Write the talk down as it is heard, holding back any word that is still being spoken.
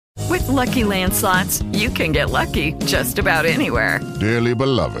Lucky Land Slots, you can get lucky just about anywhere. Dearly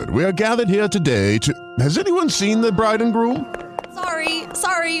beloved, we are gathered here today to... Has anyone seen the bride and groom?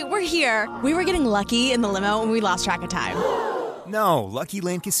 Sorry, we're here. We were getting lucky in the limo and we lost track of time. No, Lucky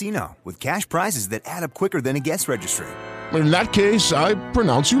Land Casino, with cash prizes that add up quicker than a guest registry. In that case, I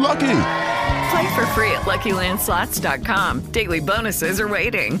pronounce you lucky. Play for free at LuckyLandSlots.com. Daily bonuses are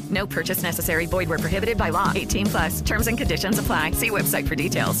waiting. No purchase necessary. Void where prohibited by law. 18+. Terms and conditions apply. See website for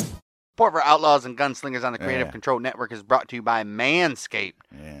details. Support for Outlaws and Gunslingers on the Creative Control Network is brought to you by Manscaped,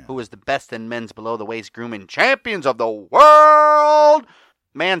 who is the best in men's below-the-waist grooming champions of the world.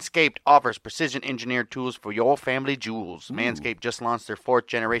 Manscaped offers precision-engineered tools for your family jewels. Ooh. Manscaped just launched their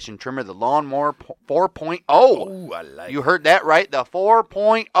 4th-generation trimmer, the Lawnmower 4.0. Oh, I like You heard that right, the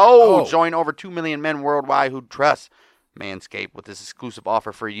 4.0. Join over 2 million men worldwide who trust Manscaped with this exclusive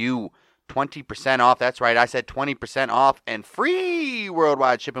offer for you. 20% off. That's right. I said 20% off and free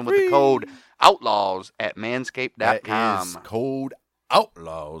worldwide shipping with the code Outlaws at manscaped.com. That is code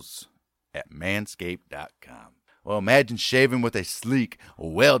Outlaws at manscaped.com. Well, imagine shaving with a sleek,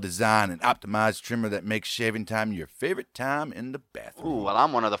 well-designed, and optimized trimmer that makes shaving time your favorite time in the bathroom. Ooh, well,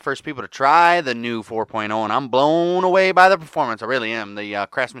 I'm one of the first people to try the new 4.0, and I'm blown away by the performance. I really am. The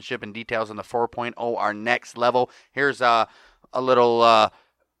craftsmanship and details on the 4.0 are next level. Here's a little...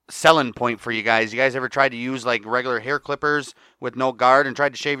 selling point for you guys. You guys ever tried to use like regular hair clippers with no guard and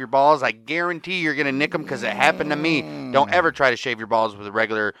tried to shave your balls? I guarantee you're going to nick them because it happened to me. Don't ever try to shave your balls with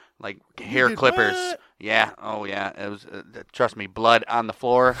regular like hair clippers. What? Yeah. Oh, yeah. It was, trust me, blood on the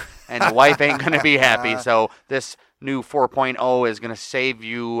floor, and the wife ain't going to be happy. So this new 4.0 is going to save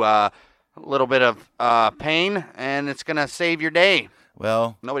you a little bit of pain, and it's going to save your day.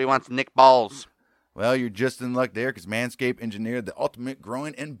 Well, nobody wants nick balls. Well, you're just in luck there because Manscaped engineered the ultimate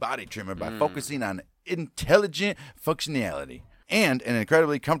groin and body trimmer by focusing on intelligent functionality and an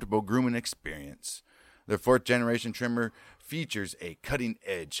incredibly comfortable grooming experience. Their 4th-generation trimmer features a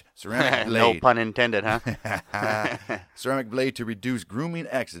cutting-edge ceramic blade. No pun intended, huh? Ceramic blade to reduce grooming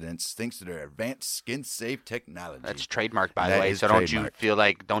accidents thanks to their advanced skin-safe technology. That's trademarked, by the way, so don't you feel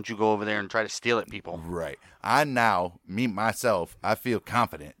like, don't you go over there and try to steal it, people. Right. I feel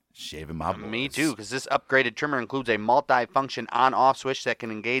confident shaving my balls. Me too, because this upgraded trimmer includes a multi-function on-off switch that can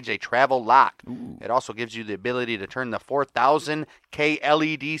engage a travel lock. Ooh. It also gives you the ability to turn the 4000K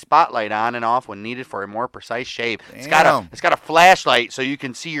LED spotlight on and off when needed for a more precise shave. It's got a flashlight so you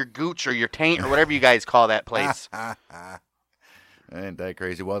can see your gooch or your taint or whatever you guys call that place. Ain't that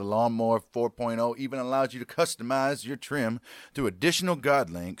crazy? Well, the Lawnmower 4.0 even allows you to customize your trim to additional guard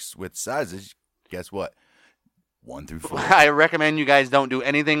lengths with sizes, guess what? 1 through 4. I recommend you guys don't do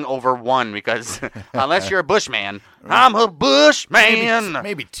anything over 1 because unless you're a bushman. I'm a bushman.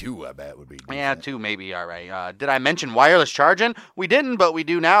 Maybe 2, I bet, would be decent. Yeah, 2 maybe. All right. Did I mention wireless charging? We didn't, but we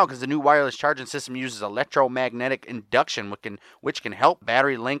do now because the new wireless charging system uses electromagnetic induction, which can help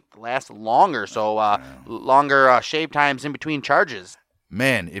battery length last longer, so longer shave times in between charges.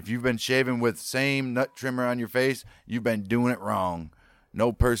 Man, if you've been shaving with the same nut trimmer on your face, you've been doing it wrong.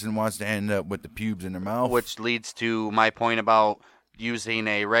 No person wants to end up with the pubes in their mouth. Which leads to my point about using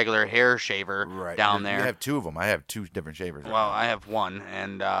a regular hair shaver down there. You have 2 of them. I have 2 different shavers. Well, I have 1.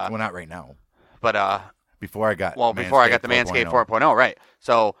 And well, not right now. But before I got the Manscaped 4.0, right.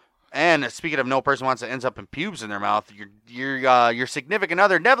 So, and speaking of no person wants to end up in pubes in their mouth, your significant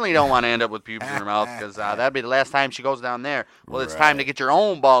other definitely don't want to end up with pubes in their mouth because that'd be the last time she goes down there. Well, it's time to get your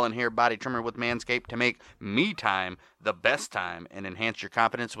own ball and hair body trimmer with Manscaped to make me time the best time and enhance your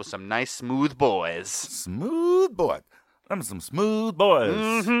confidence with some nice smooth boys. Smooth boys. I'm some smooth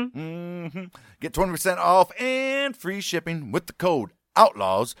boys. Get 20% off and free shipping with the code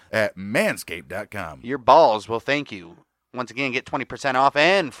Outlaws at manscaped.com. Your balls will thank you. Once again, get 20% off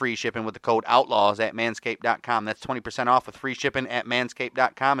and free shipping with the code Outlaws at manscaped.com. That's 20% off with free shipping at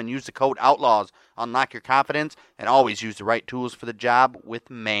manscaped.com and use the code Outlaws. Unlock your confidence and always use the right tools for the job with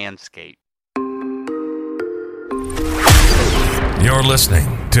Manscaped. You're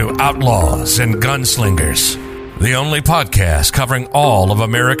listening to Outlaws and Gunslingers, the only podcast covering all of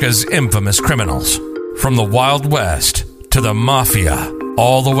America's infamous criminals, from the Wild West to the Mafia,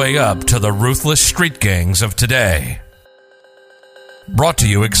 all the way up to the ruthless street gangs of today. Brought to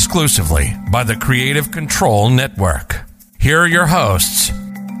you exclusively by the Creative Control Network. Here are your hosts,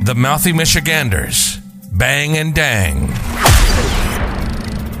 the Mouthy Michiganders, Bang and Dang.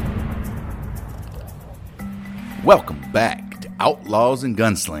 Welcome back to Outlaws and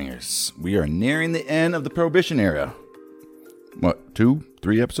Gunslingers. We are nearing the end of the Prohibition era. What, 2,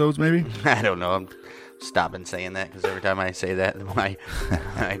 3 episodes maybe? I don't know. I'm stopping saying that because every time I say that,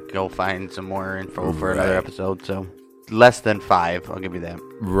 I go find some more info for another episode. So less than 5. I'll give you that.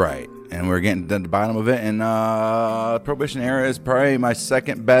 Right. And we're getting to the bottom of it. And Prohibition era is probably my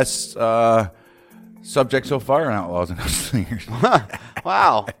second best subject so far in Outlaws and Gunslingers.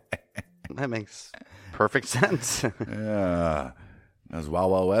 Wow. That makes perfect sense. Yeah. That was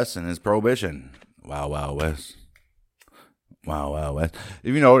Wild Wild West and his Prohibition. Wild Wild West. Wild Wild West.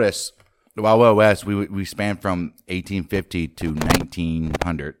 If you notice, the Wild Wild West, we spanned from 1850 to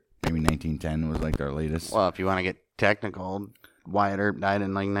 1900. Maybe 1910 was like our latest. Well, if you want to get technical, Wyatt Earp died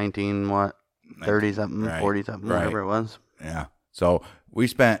in like 30 something, right, 40 something, right. whatever it was. Yeah. So we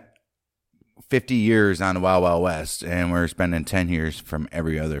spent 50 years on the Wild Wild West, and we're spending 10 years from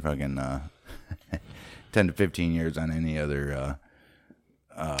every other fucking 10 to 15 years on any other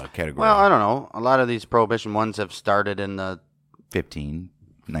category. Well, I don't know. A lot of these Prohibition ones have started in the 15,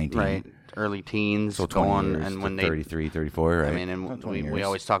 19. right early teens, So 20 going years and to when 33, 34, right? I mean, and we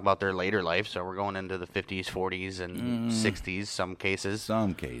always talk about their later life, so we're going into the 50s, 40s, and 60s. Some cases,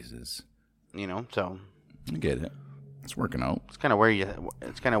 You know. So I get it. It's working out. it's kind of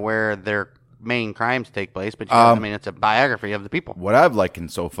where their main crimes take place. But I mean, it's a biography of the people. What I've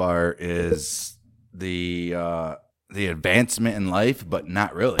likened so far is the advancement in life, but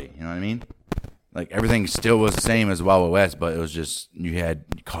not really. You know what I mean? Like, everything still was the same as Wild Wild West, but it was just, you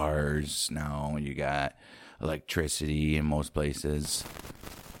had cars now, you got electricity in most places,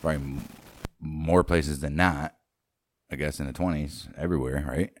 probably more places than not, I guess, in the 20s, everywhere,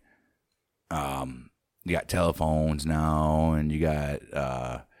 right? You got telephones now, and you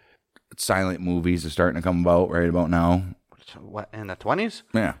got silent movies are starting to come about right about now. What, in the 20s?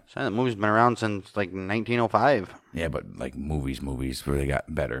 Yeah. Silent movies been around since like 1905. Yeah, but like movies where they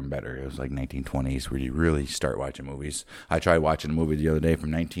got better and better. It was like 1920s where you really start watching movies. I tried watching a movie the other day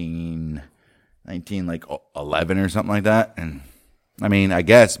from 1911 or something like that. And I mean, I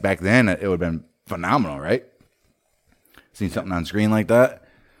guess back then it would have been phenomenal, right? Seeing something on screen like that.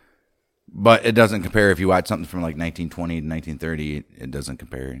 But it doesn't compare if you watch something from like 1920 to 1930. It doesn't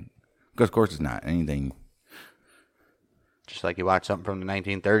compare. Because, of course, it's not anything. Just like you watch something from the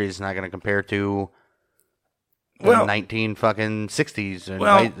 1930s, it's not going to compare to the 1960s. And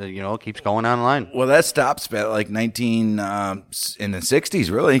it keeps going on the line. Well, that stops at like in the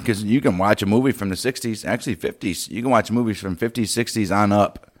 60s, really, because you can watch a movie from the 60s, actually 50s. You can watch movies from 50s, 60s on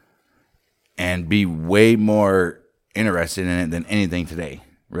up and be way more interested in it than anything today,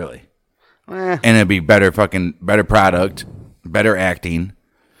 really. And it'd be better product, better acting.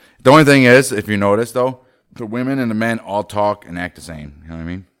 The only thing is, if you notice, though, the women and the men all talk and act the same. You know what I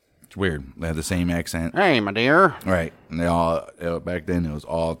mean? It's weird. They have the same accent. Hey, my dear. Right. And they all, back then, it was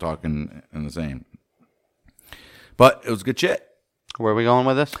all talking in the same. But it was good shit. Where are we going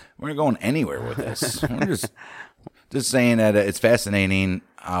with this? We're not going anywhere with this. We're just saying that it's fascinating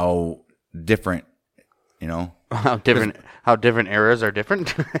how different, How different eras are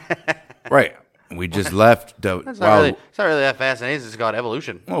different. Right. We just left the... It's not really that fascinating. It's called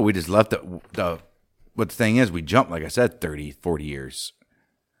evolution. Well, we just left but the thing is, we jumped, like I said, 30, 40 years.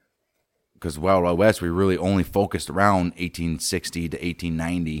 Because Wild Wild West, we really only focused around 1860 to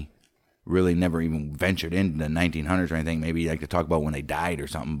 1890. Really never even ventured into the 1900s or anything. Maybe like to talk about when they died or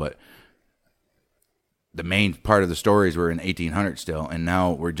something. But the main part of the stories were in 1800 still. And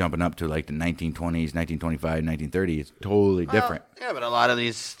now we're jumping up to like the 1920s, 1925, 1930. It's totally different. Yeah, but a lot of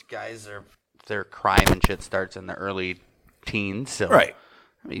these guys, their crime and shit starts in the early teens. So. Right.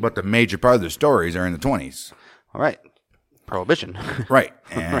 I mean, but the major part of the stories are in the 20s. All right. Prohibition. Right.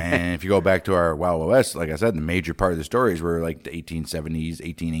 And if you go back to our Wild Wild West, like I said, the major part of the stories were like the 1870s,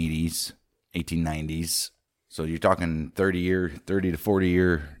 1880s, 1890s. So you're talking 30 to 40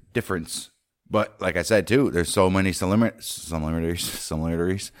 year difference. But like I said, too, there's so many similarities,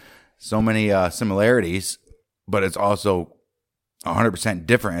 so many similarities, but it's also 100%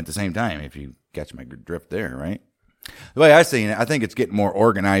 different at the same time, if you catch my drift there, right? The way I see it, I think it's getting more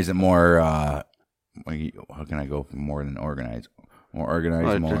organized and more, how can I go from more than organized? More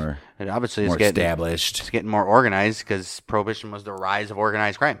organized, more established. It's getting more organized because Prohibition was the rise of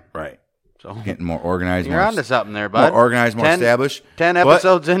organized crime. Right. So getting more organized. You're onto something there, bud. More organized, more established. 10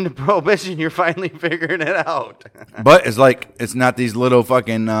 episodes into Prohibition, you're finally figuring it out. But it's like, it's not these little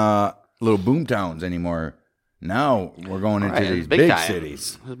fucking little boom towns anymore. Now we're going into these big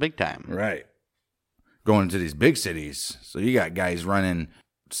cities. It's big time. Right. Going into these big cities. So you got guys running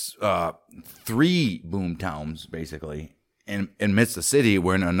 3 boom towns, basically, in midst of the city,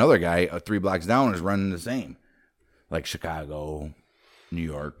 where another guy 3 blocks down is running the same. Like Chicago, New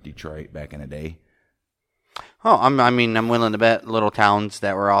York, Detroit, back in the day. Oh, I'm willing to bet little towns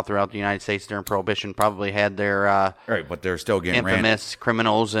that were all throughout the United States during Prohibition probably had their right, but they're still getting infamous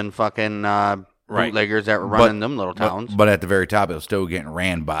criminals and fucking bootleggers that were running them little towns. But at the very top, it was still getting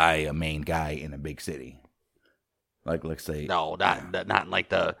ran by a main guy in a big city. Like, let's say... No, not like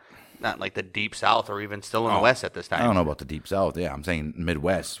the deep south or even still in the west at this time. I don't know about the deep south. Yeah, I'm saying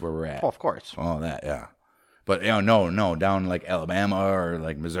Midwest where we're at. Oh, of course. Oh, that, yeah. But, no, down like Alabama or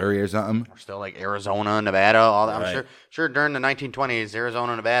like Missouri or something. Or still like Arizona, Nevada, all that. Right. I'm sure during the 1920s,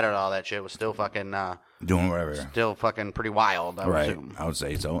 Arizona, Nevada, and all that shit was still fucking... doing whatever. Still fucking pretty wild, I would assume. I would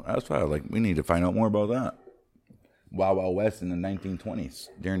say so. That's why we need to find out more about that. Wild Wild West in the 1920s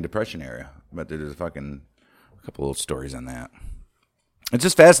during Depression era. But there's a couple little stories on that. It's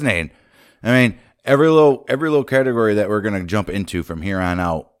just fascinating. I mean, every little category that we're gonna jump into from here on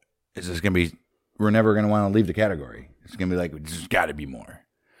out is just gonna be. We're never gonna want to leave the category. It's gonna be like there's got to be more.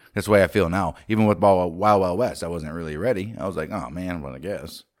 That's the way I feel now. Even with Wild Wild West, I wasn't really ready. I was like, oh man, well I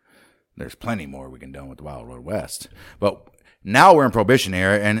guess there's plenty more we can do with the Wild Wild West. But now we're in Prohibition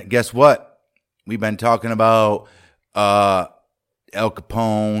era, and guess what? We've been talking about Al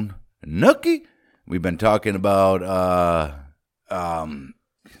Capone, Nookie. We've been talking about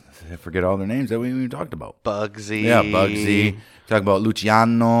I forget all their names that we even talked about. Bugsy. Yeah, Bugsy. Talked about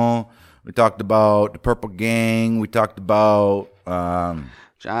Luciano. We talked about the Purple Gang. We talked about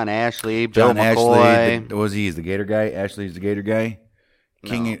John Ashley, Bill McCoy. He's the Gator guy. Ashley's the Gator guy.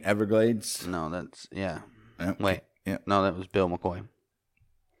 King of Everglades. No, that's yeah. Yep. Wait, yeah. No, that was Bill McCoy.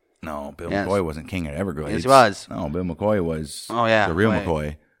 No, Bill McCoy wasn't King of Everglades. Yes, he was. No, Bill McCoy was. Oh yeah, the real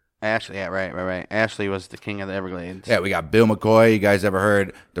McCoy. Ashley, yeah, right. Ashley was the King of the Everglades. Yeah, we got Bill McCoy. You guys ever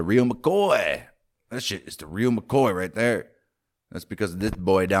heard the real McCoy? That shit is the real McCoy right there. That's because this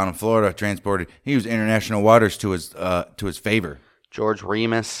boy down in Florida he used international waters to his favor. George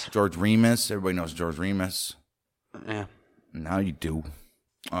Remus. Everybody knows George Remus. Yeah. Now you do.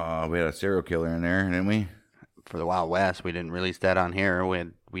 We had a serial killer in there, didn't we? For the Wild West, we didn't release that on here.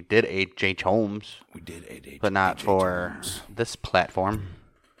 We did H.H. Holmes. We did H.H. But not H. for Holmes. this platform.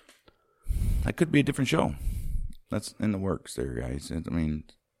 That could be a different show. That's in the works there, guys. I mean,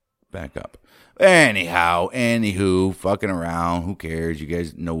 back up. Anywho, fucking around. Who cares? You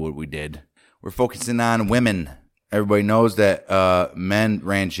guys know what we did. We're focusing on women. Everybody knows that men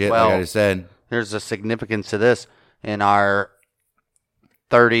ran shit, like I just said. There's a significance to this. In our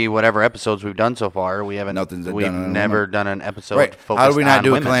 30 whatever episodes we've done so far, we've never done an episode focused on women. How do we not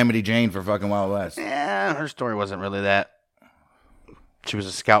do a Calamity Jane for fucking Wild West? Yeah, her story wasn't really that. She was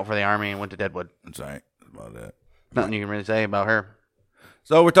a scout for the Army and went to Deadwood. That's right. That's about that. Nothing you can really say about her.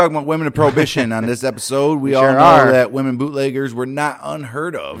 So we're talking about women of Prohibition on this episode. We all sure know are. that women bootleggers were not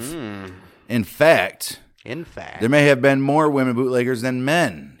unheard of. In fact, there may have been more women bootleggers than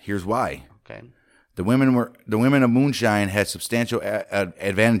men. Here's why. Okay. The women of moonshine had substantial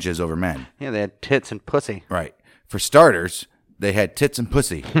advantages over men. Yeah, they had tits and pussy. Right. For starters, they had tits and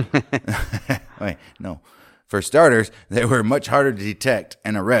pussy. Wait, no. For starters, they were much harder to detect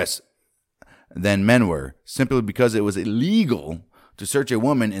and arrest than men were, simply because it was illegal to search a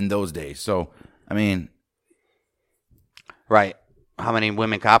woman in those days. So, I mean... Right. How many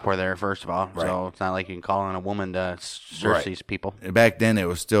women cop were there, first of all? Right. So it's not like you can call on a woman to search these people. Back then, it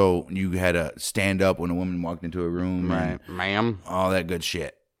was still, you had to stand up when a woman walked into a room. Right. Ma'am. All that good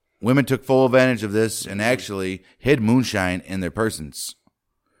shit. Women took full advantage of this and actually hid moonshine in their persons.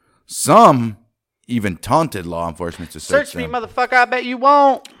 Some even taunted law enforcement to search me, them. motherfucker. I bet you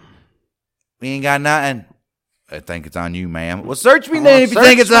won't. We ain't got nothing. I think it's on you, ma'am. Well, search me then if you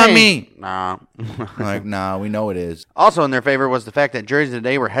think it's on me. Nah. Like, nah, we know it is. Also in their favor was the fact that juries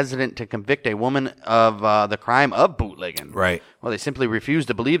today were hesitant to convict a woman of the crime of bootlegging. Right. Well, they simply refused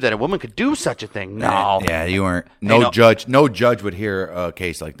to believe that a woman could do such a thing. No. Yeah, you weren't. No judge would hear a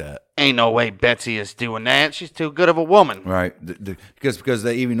case like that. Ain't no way Betsy is doing that. She's too good of a woman. Right. Because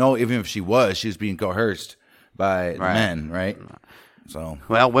they even if she was being coerced by the men, right? So,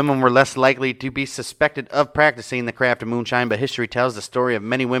 well, women were less likely to be suspected of practicing the craft of moonshine, but history tells the story of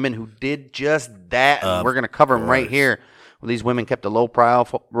many women who did just that, and we're going to cover them right here. Well, these women kept a low profile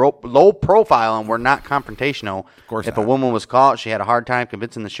and were not confrontational. Of course If a woman was caught, she had a hard time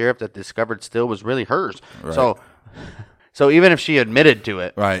convincing the sheriff that the discovered still was really hers. Right. So even if she admitted to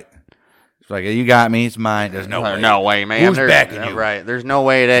it. Right. It's like, you got me, it's mine. There's no way. No way, man. Who's backing you? Right. There's no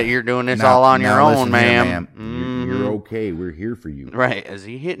way that you're doing this all on your own, ma'am. You're okay. We're here for you. Right. Is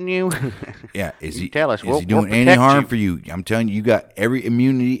he hitting you? Yeah. Is he doing any harm for you? I'm telling you, you got every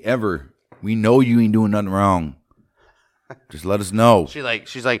immunity ever. We know you ain't doing nothing wrong. Just let us know. She's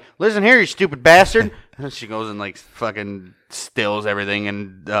like, listen here, you stupid bastard. And she goes and like fucking stills everything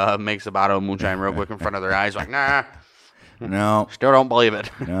and makes a bottle of moonshine real quick in front of their eyes. Like, nah. No. Still don't believe it.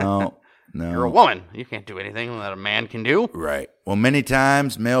 No. No. You're a woman. You can't do anything that a man can do. Right. Well, many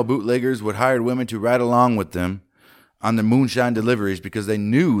times male bootleggers would hire women to ride along with them on their moonshine deliveries because they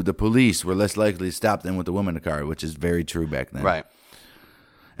knew the police were less likely to stop them with a woman in the car, which is very true back then. Right.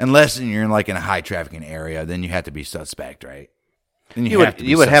 Unless you're in a high trafficking area, then you have to be suspect, right? Then You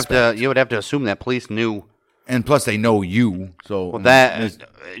would have to assume that police knew. And plus, they know you, so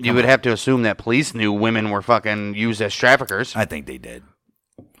You would have to assume that police knew women were fucking used as traffickers. I think they did.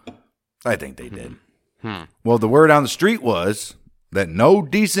 Well, the word on the street was that no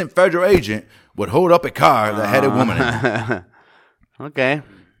decent federal agent would hold up a car that had a woman in it. Okay.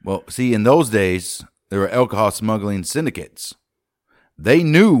 Well, see, in those days, there were alcohol smuggling syndicates. They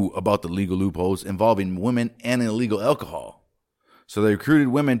knew about the legal loopholes involving women and illegal alcohol. So they recruited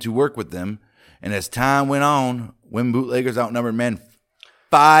women to work with them. And as time went on, women bootleggers outnumbered men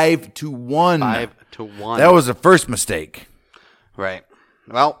 5 to 1. 5 to 1. That was the first mistake. Right.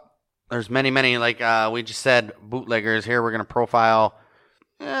 Well, there's many, like we just said, bootleggers. Here we're going to profile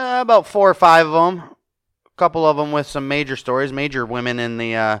about 4 or 5 of them. A couple of them with some major stories, major women in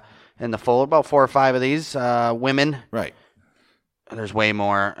the fold. About 4 or 5 of these women. Right. There's way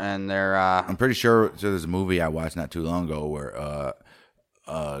more, and they're... I'm pretty sure there's a movie I watched not too long ago where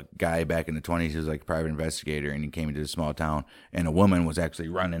a guy back in the 20s, he was like a private investigator, and he came into a small town, and a woman was actually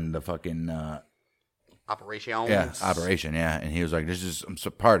running the fucking... Operation. Yeah, operation, yeah. And he was like, this is,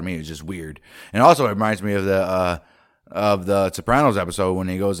 pardon me, it's just weird. And also it reminds me of the Sopranos episode when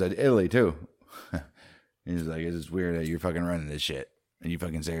he goes to Italy, too. He's like, it's just weird that you're fucking running this shit. Are you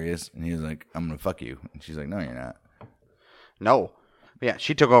fucking serious? And he was like, I'm going to fuck you. And she's like, no, you're not. No. Yeah,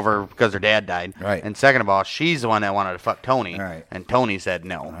 she took over because her dad died. Right. And second of all, she's the one that wanted to fuck Tony. Right. And Tony said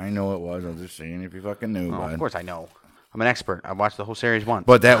no. I know it was. I was just saying if you fucking knew, bud. Of course I know. I'm an expert. I watched the whole series once.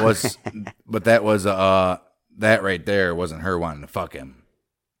 But that was, that right there wasn't her wanting to fuck him.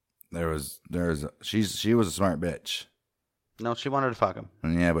 She was a smart bitch. No, she wanted to fuck him.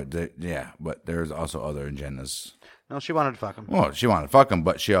 But there's also other agendas. No, she wanted to fuck him. Well, she wanted to fuck him,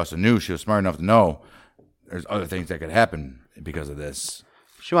 but she also knew she was smart enough to know there's other things that could happen because of this.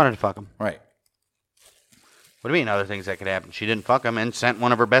 She wanted to fuck him. Right. What do you mean other things that could happen? She didn't fuck him and sent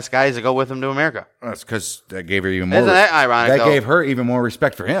one of her best guys to go with him to America. That's because that gave her even more. Isn't that ironic? That gave her even more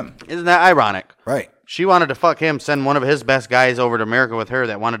respect for him. Isn't that ironic? Right. She wanted to fuck him, send one of his best guys over to America with her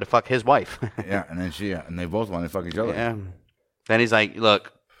that wanted to fuck his wife. Yeah, and then and they both wanted to fuck each other. Yeah. Then he's like,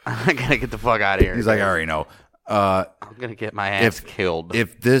 "Look, I gotta get the fuck out of here." He's like, "I already know. I'm gonna get my ass killed."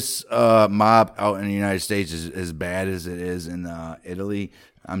 If this mob out in the United States is as bad as it is in Italy,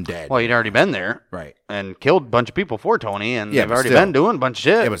 I'm dead. Well, he'd already been there, right, and killed a bunch of people for Tony, and they've already been doing a bunch of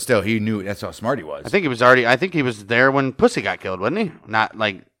shit. Yeah, but still, he knew that's how smart he was. I think he was there when Pussy got killed, wasn't he? Not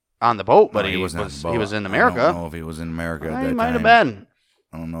like on the boat, but he was in America. I don't know if he was in America at that time. He might have been.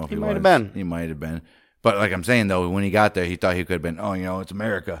 I don't know if he might have been. He might have been. But like I'm saying though, when he got there, he thought he could have been. Oh, it's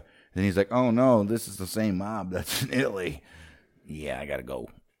America. Then he's like, oh no, this is the same mob that's in Italy. Yeah, I gotta go.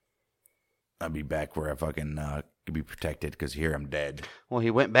 I'll be back where I fucking could be protected because here I'm dead. Well, he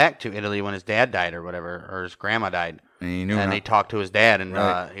went back to Italy when his dad died or whatever, or his grandma died. And he talked to his dad, and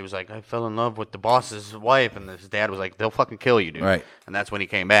he was like, I fell in love with the boss's wife. And his dad was like, they'll fucking kill you, dude. Right. And that's when he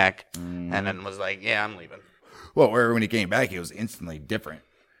came back, and then was like, yeah, I'm leaving. Well, when he came back, he was instantly different.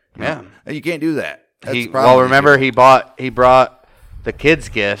 Yeah. You can't do that. Remember, he brought the kids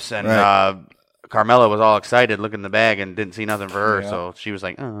gifts, and Carmela was all excited looking in the bag and didn't see nothing for her, so she was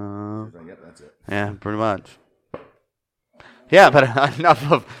like, oh. Yeah, that's it. Yeah, pretty much. Yeah, but enough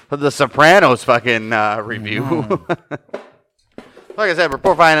of the Sopranos fucking review. Like I said, we're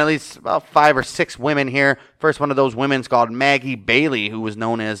profiling at least about 5 or 6 women here. First one of those women is called Maggie Bailey, who was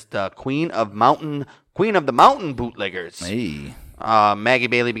known as the Queen of the Mountain Bootleggers. Hey. Maggie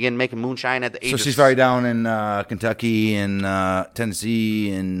Bailey began making moonshine at the age of... So she's probably down in Kentucky and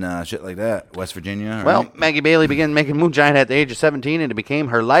Tennessee and shit like that, West Virginia. Well, right? Maggie Bailey began making moonshine at the age of 17, and it became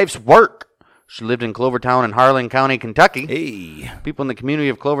her life's work. She lived in Clovertown in Harlan County, Kentucky. Hey. People in the community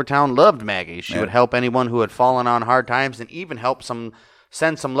of Clovertown loved Maggie. She would help anyone who had fallen on hard times and even help send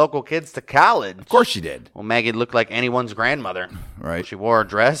some local kids to college. Of course she did. Well, Maggie looked like anyone's grandmother. Right. She wore a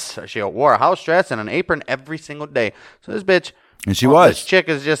dress. She wore a house dress and an apron every single day. So this bitch... And she was. This chick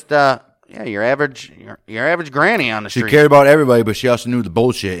is just, your average granny on the street. She cared about everybody, but she also knew the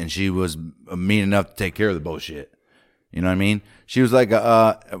bullshit, and she was mean enough to take care of the bullshit. You know what I mean? She was like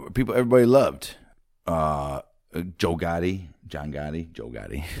everybody loved. John Gotti.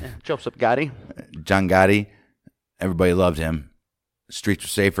 Yeah, Joseph Gotti. John Gotti. Everybody loved him. Streets were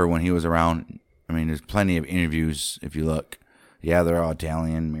safer when he was around. I mean, there's plenty of interviews if you look. Yeah, they're all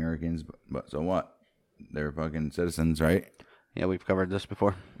Italian Americans, but so what? They're fucking citizens, right? Yeah, we've covered this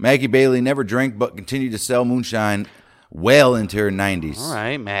before. Maggie Bailey never drank but continued to sell moonshine well into her 90s. All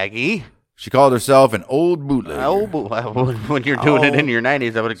right, Maggie. She called herself an old bootlegger. When you're doing it in your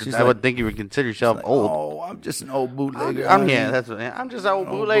 90s, I would think you would consider yourself old. Oh, I'm just an old bootlegger. I'm just an old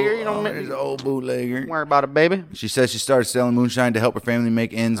bootlegger. You know, just an old bootlegger. Don't worry about it, baby. She says she started selling moonshine to help her family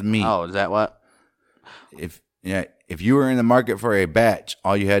make ends meet. Oh, is that what? If you were in the market for a batch,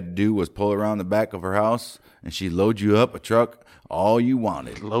 all you had to do was pull around the back of her house, and she'd load you up a truck, all you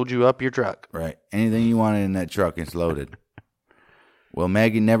wanted. Load you up your truck. Right. Anything you wanted in that truck, it's loaded. Well,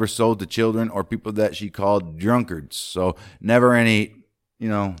 Maggie never sold to children or people that she called drunkards. So never any,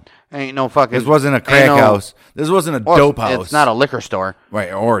 Ain't no fucking. This wasn't a crack house. This wasn't a dope house. It's not a liquor store.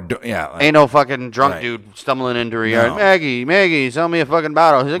 Right. Ain't no fucking drunk dude stumbling into her yard. Maggie, sell me a fucking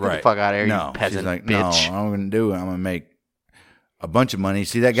bottle. He's like, get the fuck out of here, you peasant bitch. No, I'm going to do it. I'm going to make a bunch of money.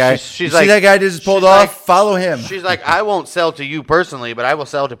 See that guy? She's see that guy just pulled off? Follow him. She's like, I won't sell to you personally, but I will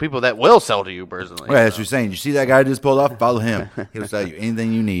sell to people that will sell to you personally. Right, that's what you're saying. You see that guy just pulled off? Follow him. He'll sell you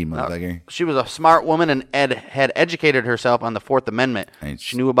anything you need, motherfucker. She was a smart woman and had educated herself on the Fourth Amendment. Nice.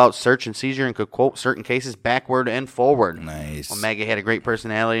 She knew about search and seizure and could quote certain cases backward and forward. Nice. Well, Maggie had a great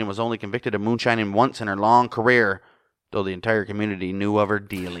personality and was only convicted of moonshining once in her long career, though the entire community knew of her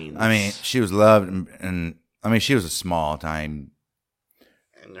dealings. I mean, she was loved, and she was a small time.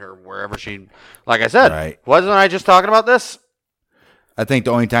 Her wherever she, like I said, right. Wasn't I just talking about this? I think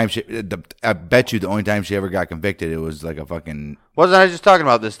the only time I bet you the only time she ever got convicted, it was like a fucking. Wasn't I just talking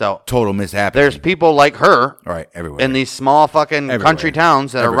about this though? Total mishap. There's people like her, right, everywhere in these small fucking country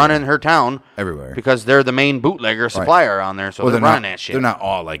towns that are running her town everywhere because they're the main bootlegger supplier on there, so they're running that shit. They're not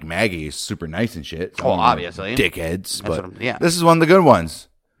all like Maggie, super nice and shit. Some obviously, dickheads. But this is one of the good ones.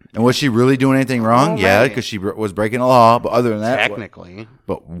 And was she really doing anything wrong? Yeah, because she was breaking the law. But other than that, technically.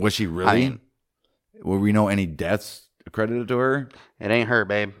 But was she really? Will we know any deaths accredited to her? It ain't her,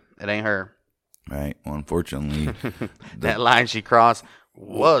 babe. It ain't her. Right. Well, unfortunately, that line she crossed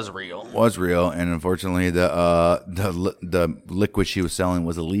was real. Was real, and unfortunately, the liquid she was selling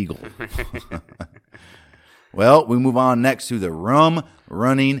was illegal. Well, we move on next to the Rum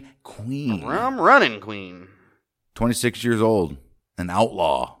Running Queen. Rum Running Queen. 26 years old, an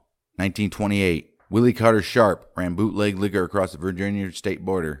outlaw. 1928, Willie Carter Sharp ran bootleg liquor across the Virginia state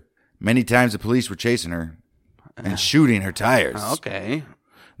border. Many times the police were chasing her and shooting her tires. Okay.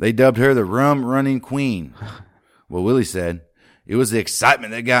 They dubbed her the Rum Running Queen. Well, Willie said, it was the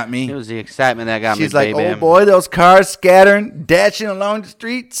excitement that got me. It was the excitement that got me, She's like, baby. oh boy, those cars scattering, dashing along the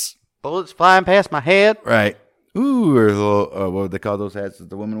streets. Bullets flying past my head. Right. Ooh, or a little, what would they call those hats that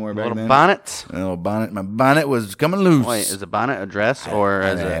the women wore back then? Little bonnets. A little bonnet. My bonnet was coming loose. Wait, is a bonnet a dress or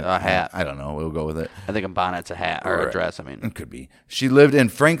is it a hat? I don't know. We'll go with it. I think a bonnet's a hat or a dress. I mean, it could be. She lived in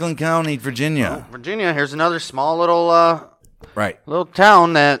Franklin County, Virginia. Oh, Virginia. Here's another small little little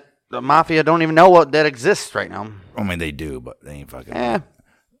town that the mafia don't even know that exists right now. I mean, they do, but they ain't fucking.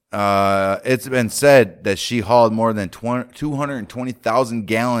 It's been said that she hauled more than 220,000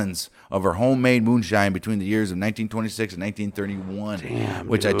 gallons of her homemade moonshine between the years of 1926 and 1931. Damn,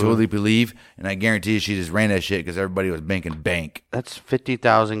 which dude. I totally believe, and I guarantee you she just ran that shit because everybody was banking bank. That's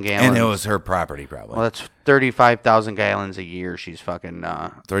 50,000 gallons. And it was her property, probably. Well, that's 35,000 gallons a year she's fucking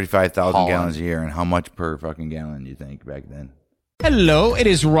 35,000 gallons a year, and how much per fucking gallon do you think back then? Hello, it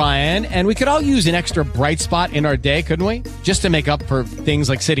is Ryan, and we could all use an extra bright spot in our day, couldn't we? Just to make up for things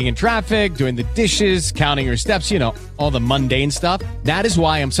like sitting in traffic, doing the dishes, counting your steps, all the mundane stuff. That is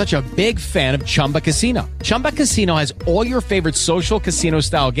why I'm such a big fan of Chumba Casino. Chumba Casino has all your favorite social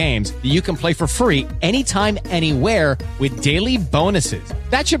casino-style games that you can play for free anytime, anywhere with daily bonuses.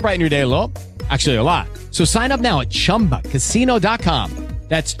 That should brighten your day a little. Actually, a lot. So sign up now at ChumbaCasino.com.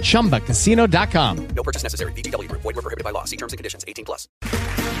 That's ChumbaCasino.com. No purchase necessary. VGW Group. Void where prohibited by law. See terms and conditions. 18+.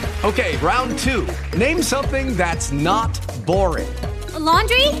 Okay, round two. Name something that's not boring. A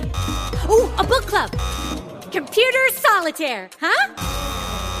laundry? Ooh, a book club. Computer solitaire, huh?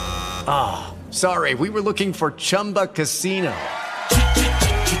 Ah, sorry. We were looking for Chumba Casino.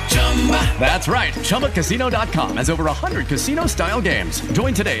 That's right. ChumbaCasino.com has over 100 casino-style games.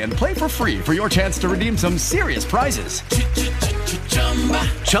 Join today and play for free for your chance to redeem some serious prizes.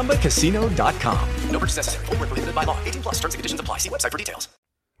 ChumbaCasino.com. No purchase necessary. Void where prohibited by law. 18+. Terms and conditions apply. See website for details.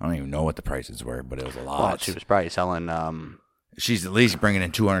 I don't even know what the prices were, but it was a lot. Well, she was probably selling. She's at least bringing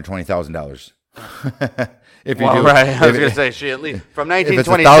in $220,000. If you right, I was going to say she at least from 1926.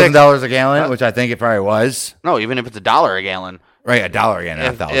 If it's $1,000 a gallon, which I think it probably was. No, even if it's $1 a gallon. Right, $1 a gallon,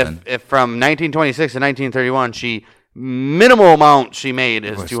 not 1,000. If from 1926 to 1931, minimal amount she made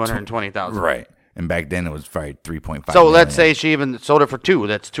is $220,000. Right. And back then it was probably 3.5. So let's say she even sold it for $2.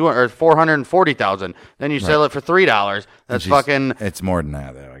 That's $440,000. Then you sell it for $3. That's fucking. It's more than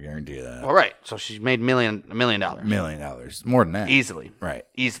that, though. I guarantee you that. All right. So she's made $1 million. $1 million. More than that. Easily. Right.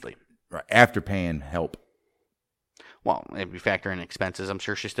 Easily. Right. After paying help. Well, if you factor in expenses, I'm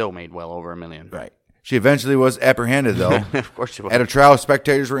sure she still made well over $1 million. Right. She eventually was apprehended, though. Of course she was. At a trial,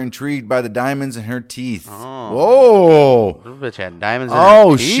 spectators were intrigued by the diamonds in her teeth. Oh. Whoa. This bitch had diamonds in her teeth?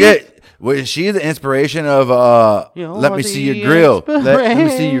 Oh, shit. Was she the inspiration of Let Me See Your Grill? Let me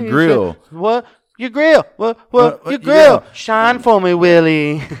see your grill. What? Your grill. What your grill? Shine for me,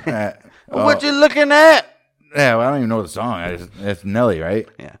 Willie. What you looking at? Yeah, well, I don't even know the song. It's Nelly, right?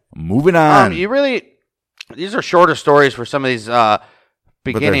 Yeah. Moving on. These are shorter stories for some of these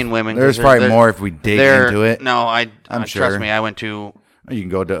beginning women. There's probably more if we dig into it. No, I'm sure. Trust me, I went to you can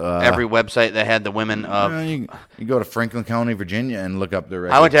go to every website that had the women of. You go to Franklin County, Virginia, and look up the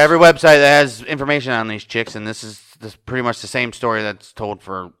records. I went to every website that has information on these chicks, and this is pretty much the same story that's told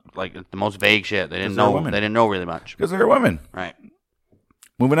for like the most vague shit. They didn't know. They didn't know really much because they're women. Right.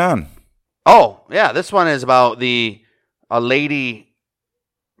 Moving on. Oh yeah, this one is about a lady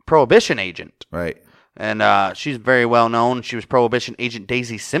Prohibition agent. Right. And she's very well known. She was Prohibition agent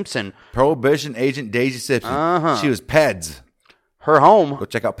Daisy Simpson. Prohibition agent Daisy Simpson. She was Pads. Her home. Go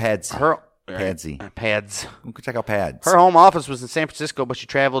check out Pads. Padsy. Pads. Go check out Pads. Her home office was in San Francisco, but she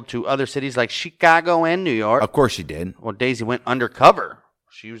traveled to other cities like Chicago and New York. Of course she did. Well, Daisy went undercover.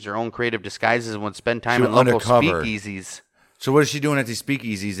 She used her own creative disguises and would spend time in local speakeasies. So what is she doing at these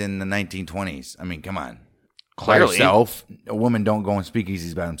speakeasies in the 1920s? I mean, come on. Clearly. By herself? A woman don't go in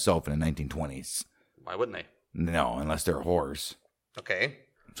speakeasies by themselves in the 1920s. Why wouldn't they? No, unless they're whores. Okay.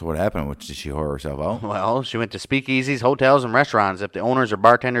 So what happened? Did she whore herself out? Well, she went to speakeasies, hotels, and restaurants. If the owners or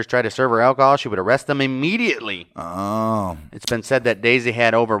bartenders tried to serve her alcohol, she would arrest them immediately. Oh. It's been said that Daisy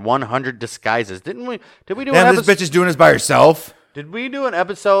had over 100 disguises. Did we do an episode? This bitch is doing this by herself? Did we do an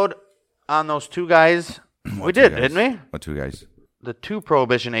episode on those two guys? We did, didn't we? What two guys? The two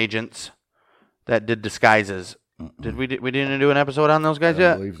Prohibition agents that did disguises. Did we didn't do an episode on those guys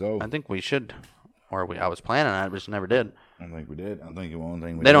yet? I believe so. I think we should. Or I was planning on it, but just never did. I think we did. I think the only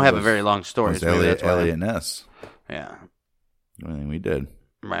thing we They don't have a very long story. Elliot Ness. Yeah. The only thing we did.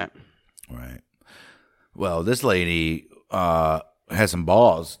 Right. Well, this lady has some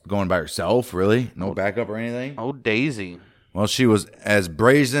balls going by herself, really. No backup or anything. Oh, Daisy. Well, she was as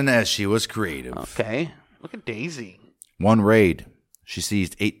brazen as she was creative. Okay. Look at Daisy. One raid. She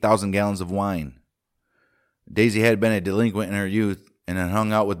seized 8,000 gallons of wine. Daisy had been a delinquent in her youth and had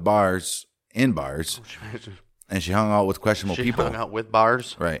hung out with bars. And she hung out with questionable people. She hung out with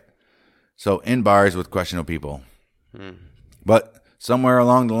bars? Right. So in bars with questionable people. But somewhere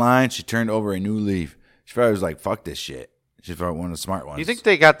along the line, she turned over a new leaf. She probably was like, fuck this shit. She's probably one of the smart ones. You think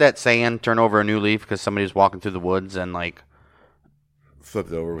they got that saying, turn over a new leaf, because somebody was walking through the woods and like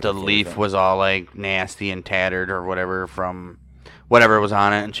flipped over. The leaf was all like nasty and tattered or whatever from whatever was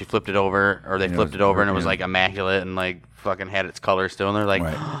on it, and she flipped it over, or they flipped it over and it was like immaculate and like fucking had its color still, and they're like,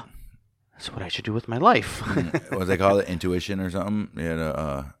 right. That's what I should do with my life. What they call it? Intuition or something?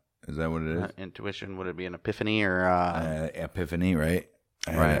 Yeah, is that what it is? Intuition, would it be an epiphany or epiphany, right?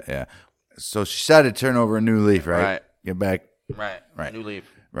 Right. Yeah. So she decided to turn over a new leaf, right? Right. Get back. Right. New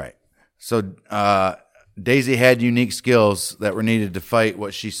leaf. Right. So Daisy had unique skills that were needed to fight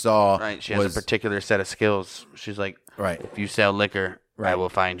what she saw. Right. She has a particular set of skills. She's like, right. If you sell liquor, I will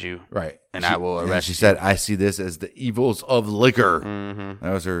find you. Right. And I will arrest you. She said, I see this as the evils of liquor. Mm-hmm.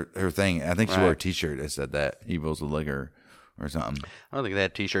 That was her thing. I think she wore a T-shirt that said that, evils of liquor or something. I don't think they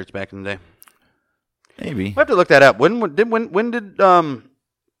had T-shirts back in the day. Maybe. I have to look that up. When did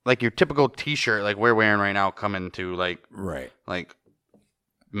like your typical T-shirt like we're wearing right now come into like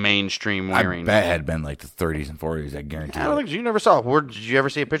mainstream wearing? I bet it had been like the 30s and 40s. I guarantee. I don't think you never saw. Did you ever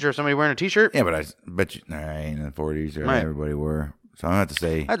see a picture of somebody wearing a T-shirt? Yeah, but I bet you in the 40s everybody wore. So I'm going to have to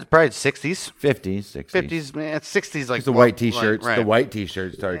say... That's probably 60s. 50s, 60s. 50s, man. 60s, like... the white T-shirts. The white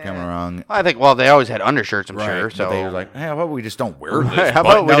T-shirts started coming around. I think, they always had undershirts, I'm sure. So they were like, hey, how about we just don't wear this? How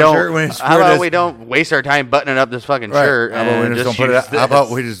about we don't waste our time buttoning up this fucking shirt? How about we just don't put it? How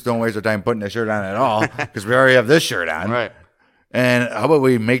about we just don't waste our time putting that shirt on at all? Because we already have this shirt on. Right. And how about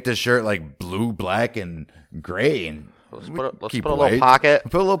we make this shirt like blue, black, and gray, and let's put a little pocket.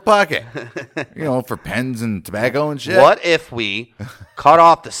 Put a little pocket, for pens and tobacco and shit. What if we cut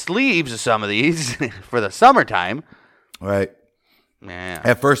off the sleeves of some of these for the summertime? Right. Yeah.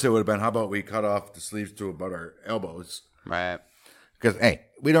 At first, it would have been, how about we cut off the sleeves to about our elbows? Right. Because hey,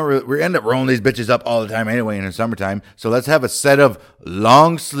 we end up rolling these bitches up all the time anyway in the summertime. So let's have a set of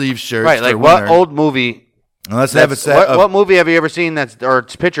long sleeve shirts. Right. Like what old movie Unless they have a set. What movie have you ever seen or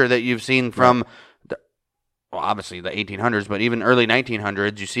picture that you've seen from? Obviously the 1800s, but even early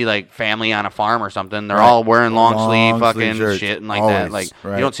 1900s, you see like family on a farm or something. They're all wearing long sleeve fucking shirts. shit and like Always. that.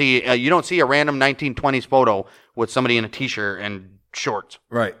 Like you don't see a random 1920s photo with somebody in a t-shirt and shorts.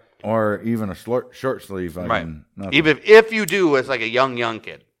 Right. Or even a short sleeve. Right. Even if you do, it's like a young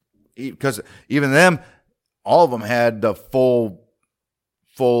kid. Because even them, all of them had the full.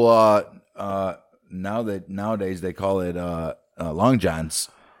 Nowadays they call it long johns,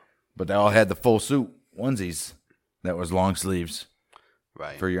 but they all had the full suit onesies that was long sleeves,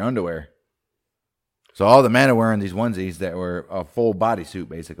 right, for your underwear. So all the men are wearing these onesies that were a full bodysuit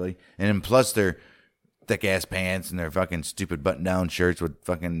basically, and then plus their thick ass pants and their fucking stupid button down shirts with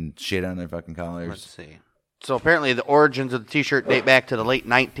fucking shit on their fucking collars. Let's see. So apparently the origins of the t-shirt date back to the late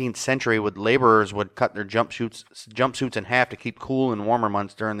 19th century, when laborers would cut their jumpsuits in half to keep cool in warmer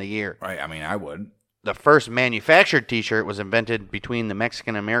months during the year. Right. I mean, I would. The first manufactured t-shirt was invented between the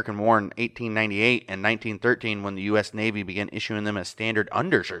Mexican-American War in 1898 and 1913 when the U.S. Navy began issuing them as standard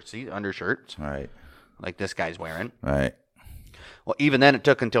undershirts. See, undershirts. Right. Like this guy's wearing. Right. Well, even then, it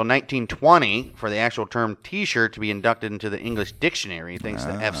took until 1920 for the actual term T-shirt to be inducted into the English dictionary, thanks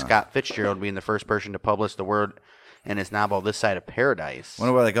to F. Scott Fitzgerald being the first person to publish the word in his novel This Side of Paradise. I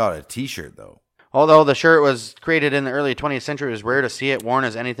wonder why they call it a T-shirt, though. Although the shirt was created in the early 20th century, it was rare to see it worn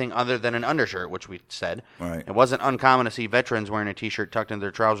as anything other than an undershirt, which we said. Right. It wasn't uncommon to see veterans wearing a T-shirt tucked into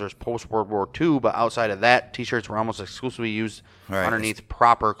their trousers post-World War II, but outside of that, T-shirts were almost exclusively used underneath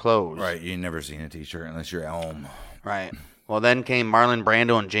proper clothes. Right, you never seen a T-shirt unless you're at home. Right. Well, then came Marlon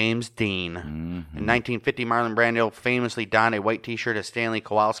Brando and James Dean. Mm-hmm. In 1950, Marlon Brando famously donned a white T-shirt as Stanley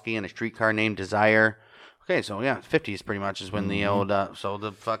Kowalski in A Streetcar Named Desire. Okay, so yeah, 50s pretty much is when the old,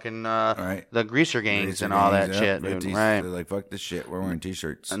 the fucking, the greaser gangs and all that shit, dude. Right. They're like, fuck this shit, we're wearing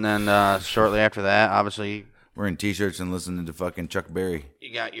T-shirts. And then shortly after that, obviously, wearing T-shirts and listening to fucking Chuck Berry.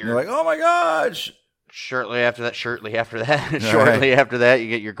 You got your. You're like, oh my gosh. Shortly after that, you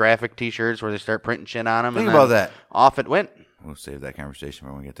get your graphic T-shirts where they start printing shit on them. Think about that. Off it went. We'll save that conversation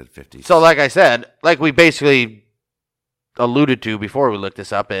when we get to the 50s. So, like I said, like we basically alluded to before we looked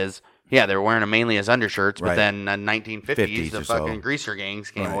this up, is they were wearing them mainly as undershirts, but then in the 1950s, the fucking greaser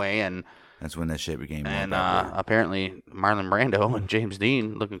gangs came away, and that's when that shit became. And apparently, Marlon Brando and James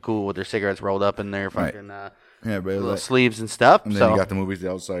Dean looking cool with their cigarettes rolled up in their fucking little sleeves and stuff. And then you got the movies, The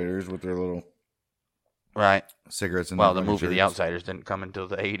Outsiders, with their little. Right. Cigarettes and the movie The Outsiders didn't come until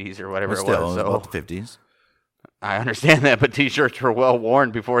the 80s or whatever it was. So about the 50s. I understand that, but T-shirts were well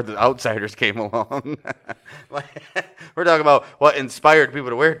worn before The Outsiders came along. We're talking about what inspired people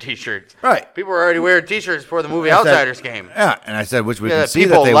to wear T-shirts. Right. People were already wearing T-shirts before the movie Outsiders came. Yeah, and I said which we can see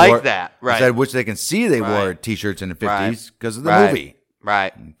people that they like wore. that. Right. I said which they can see they wore T-shirts in the 50s because of the movie.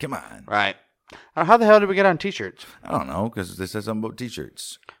 Right. Come on. Right. How the hell did we get on T-shirts? I don't know, because they said something about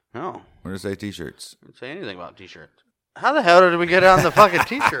T-shirts. No. Where did it say T-shirts? Didn't say anything about T-shirts. How the hell did we get on the fucking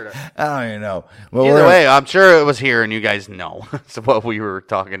T-shirt? I don't even know. Well, either way, I'm sure it was here, and you guys know. That's what we were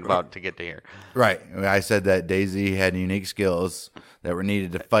talking about to get to here. Right. I said that Daisy had unique skills that were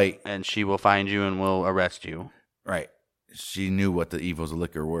needed to fight. And she will find you and will arrest you. Right. She knew what the evils of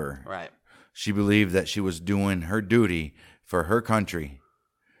liquor were. Right. She believed that she was doing her duty for her country,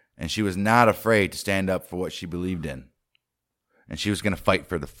 and she was not afraid to stand up for what she believed in. And she was going to fight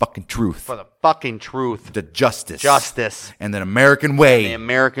for the fucking truth. For the fucking truth. The justice. Justice. And the American way. The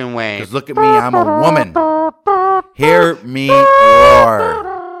American way. Because look at me, I'm a woman. Hear me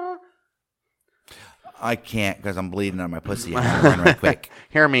roar. I can't because I'm bleeding on my pussy. I have to run right quick.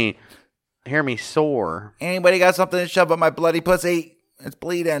 Hear me soar. Anybody got something to shove up my bloody pussy? It's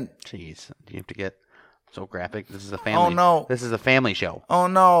bleeding. Jeez. Do you have to get so graphic? This is a family. Oh, no. This is a family show. Oh,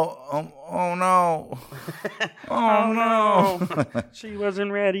 no. Oh no. Oh, no. She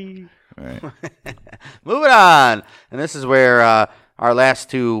wasn't ready. Right. Moving on. And this is where our last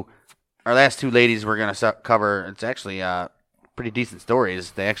two ladies we're going to cover. It's actually pretty decent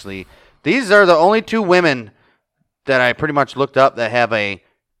stories. These are the only two women that I pretty much looked up that have a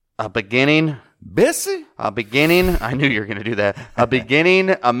beginning. Bessie? A beginning. I knew you were going to do that. A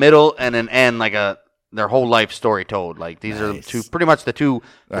beginning, a middle, and an end, like their whole life story told. Like these are pretty much the two.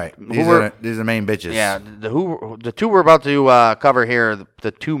 Right. These are the main bitches. Yeah. The two we're about to cover here,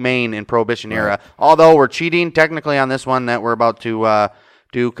 the two main in Prohibition era. Although we're cheating technically on this one that we're about to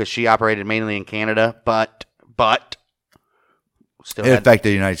do because she operated mainly in Canada, but still it affected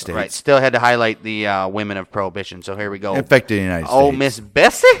the United States. Right. Still had to highlight the women of Prohibition. So here we go. It affected the United States. Oh, Miss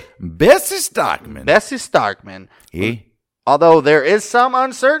Bessie? Bessie Starkman. Bessie Starkman. Although there is some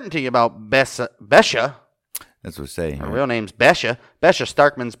uncertainty about Bessia. That's what I say. Her real name's Besha. Besha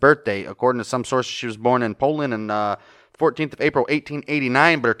Starkman's birthday. According to some sources, she was born in Poland on 14th of April,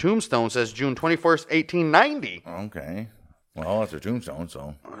 1889, but her tombstone says June 21st, 1890. Okay. Well, that's her tombstone,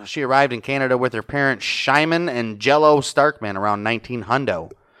 so. She arrived in Canada with her parents, Shyman and Jello Starkman, around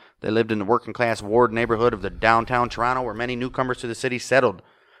 1900. They lived in the working-class ward neighborhood of the downtown Toronto, where many newcomers to the city settled.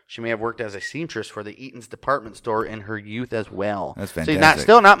 She may have worked as a seamstress for the Eaton's department store in her youth as well. That's fantastic.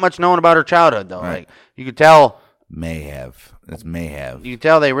 Still not much known about her childhood, though. Right. Like, you could tell... May have. You could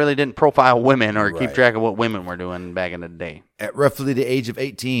tell they really didn't profile women or keep track of what women were doing back in the day. At roughly the age of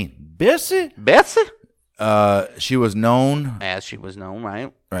 18. Bessie? She was known. As she was known,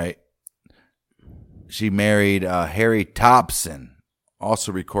 right? Right. She married Harry Thompson,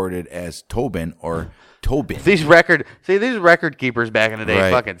 also recorded as Tobin or Tobin. These record keepers back in the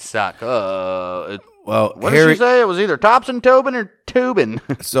day fucking suck. What did she say? It was either Thompson, Tobin, or Tobin.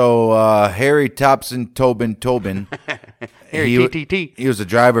 So Harry Thompson, Tobin. Harry TTT. He was a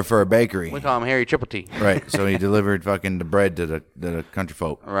driver for a bakery. We call him Harry Triple T. Right. So he delivered fucking the bread to the country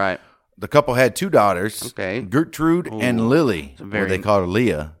folk. Right. The couple had 2 daughters. Okay. Gertrude and Lily. They called her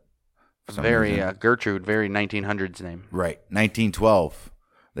Leah. Gertrude, very 1900s name. Right. 1912.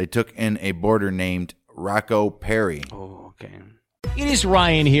 They took in a boarder named Rocco Perry. Oh, okay. It is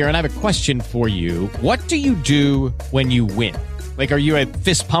Ryan here, and I have a question for you. What do you do when you win? Like, are you a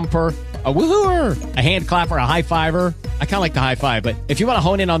fist pumper, a woohooer, a hand clapper, a high fiver? I kind of like the high five, but if you want to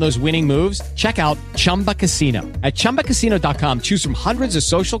hone in on those winning moves, check out Chumba Casino. At ChumbaCasino.com, choose from hundreds of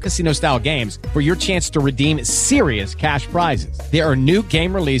social casino-style games for your chance to redeem serious cash prizes. There are new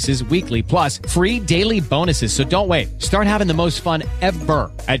game releases weekly, plus free daily bonuses, so don't wait. Start having the most fun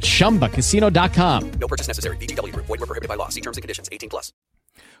ever at ChumbaCasino.com. No purchase necessary. VGW. Void where prohibited by law. See terms and conditions. 18+.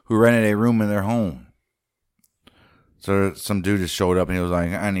 Who rented a room in their home. So some dude just showed up and he was like,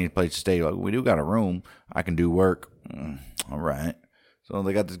 I need a place to stay. Like, we do got a room. I can do work. All right. So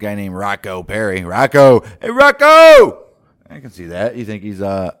they got this guy named Rocco Perry. Rocco! Hey, Rocco! I can see that. You think he's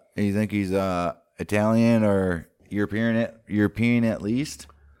Italian or European at least?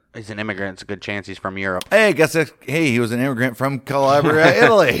 He's an immigrant. It's a good chance he's from Europe. Hey, he was an immigrant from Calabria,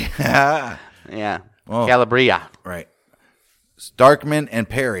 Italy. Yeah. Well, Calabria. Right. Starkman and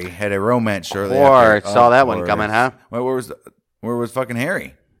Perry had a romance shortly after. Saw that one coming, huh? Well, where was fucking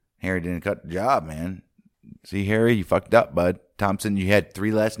Harry? Harry didn't cut the job, man. See, Harry, you fucked up, bud. Thompson, you had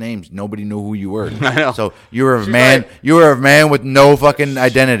 3 last names. Nobody knew who you were. I know. So you were a man. You were a man with no fucking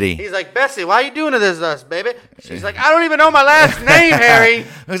identity. He's like, Bessie, why are you doing this to us, baby? She's like, I don't even know my last name, Harry.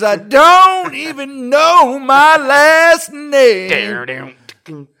 Because I don't even know my last name.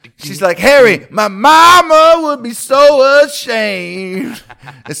 She's like, Harry, my mama would be so ashamed.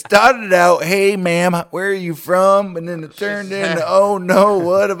 It started out, hey, ma'am, where are you from? And then it turned into, oh, no,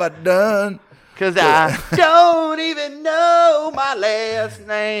 what have I done? Because I don't even know my last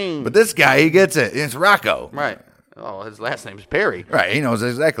name. But this guy, he gets it. It's Rocco. Right. Oh, his last name's Perry. Right. He knows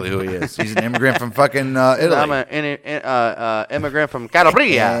exactly who he is. He's an immigrant from fucking Italy. I'm an immigrant from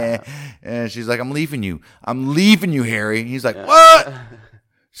Calabria. And she's like, I'm leaving you. I'm leaving you, Harry. He's like, what?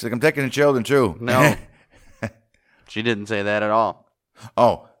 She's like, I'm taking the children, too. No. She didn't say that at all.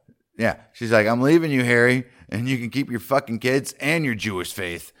 Oh, yeah. She's like, I'm leaving you, Harry, and you can keep your fucking kids and your Jewish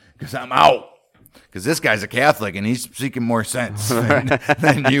faith because I'm out. Because this guy's a Catholic, and he's seeking more sense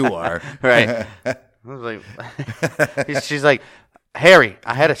than you are. Right. I was like, she's like, Harry,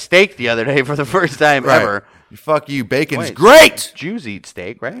 I had a steak the other day for the first time ever. Fuck you. Bacon's great. Jews eat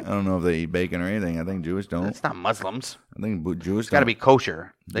steak, right? I don't know if they eat bacon or anything. I think Jewish don't. It's not Muslims. I think Jewish It's got to be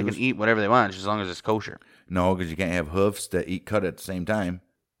kosher. They can eat whatever they want as long as it's kosher. No, because you can't have hoofs that eat cut at the same time.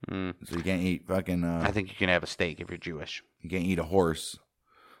 So you can't eat fucking... I think you can have a steak if you're Jewish. You can't eat a horse.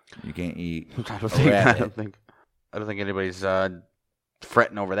 You can't eat I don't think anybody's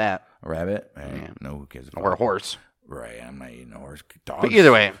fretting over that. A rabbit? No, who cares? Or a horse. Right, I'm not eating a horse. Dogs, but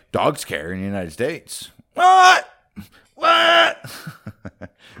either way. Dogs care in the United States. What? What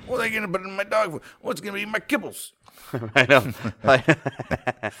are they going to put in my dog food? What's going to be my kibbles? I know.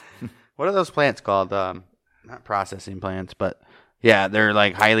 What are those plants called? Not processing plants, but yeah, they're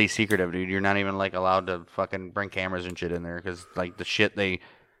like highly secretive, dude. You're not even like allowed to fucking bring cameras and shit in there because like the shit they...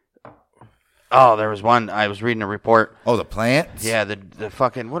 Oh, there was one. I was reading a report. Oh, the plants? Yeah, the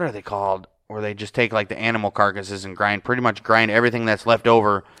fucking... What are they called? Where they just take like the animal carcasses and grind everything that's left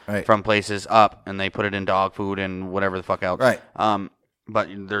over from places up, and they put it in dog food and whatever the fuck else. Right. But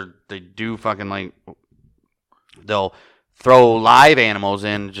they do fucking like they'll throw live animals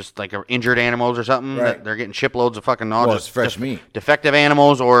in, just like injured animals or something. Right. That they're getting shiploads of fucking all just fresh meat, defective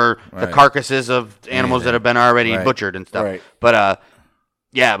animals, or the carcasses of animals that have been already butchered and stuff. Right. But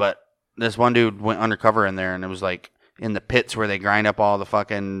but this one dude went undercover in there, and it was like in the pits where they grind up all the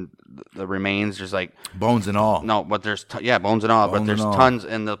fucking the remains. There's like bones and all. No, but there's bones and all. But there's tons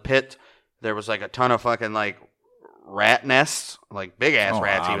in the pit. There was like a ton of fucking like rat nests, like big ass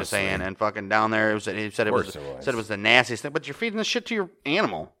rats. He was saying, and fucking down there, he said it was the nastiest thing. But you're feeding this shit to your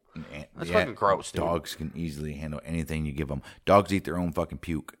animal. That's fucking gross, dude. Dogs can easily handle anything you give them. Dogs eat their own fucking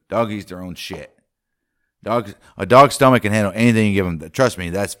puke. Dogs eat their own shit. A dog's stomach can handle anything you give them. Trust me,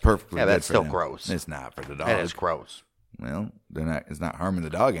 that's perfectly. Yeah, that's good for still them. gross. It's not for the dog. That is gross. Well, it's not harming the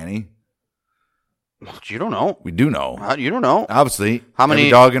dog any. You don't know. We do know. You don't know. Obviously, how many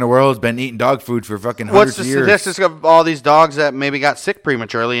every dog in the world has been eating dog food for fucking hundreds of years. What's the statistics of all these dogs that maybe got sick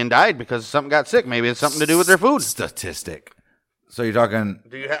prematurely and died because something got sick? Maybe it's something to do with their food. Statistic. So you're talking.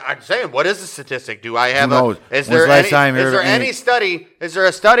 I'm saying, what is the statistic? Do I have who knows? Is there any study? Is there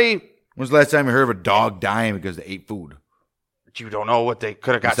a study? When's the last time you heard of a dog dying because they ate food? You don't know what they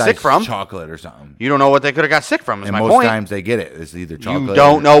could have got sick from. Chocolate or something. You don't know what they could have got sick from. And most times they get it. It's either chocolate. You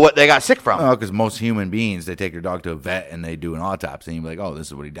don't know what they got sick from. Well, because most human beings, they take their dog to a vet and they do an autopsy and be like, "Oh, this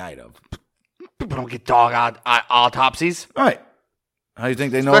is what he died of." People don't get dog autopsies. All right. How do you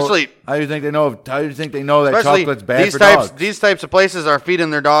think they know? How do you think they know that chocolate's bad for dogs? These types of places are feeding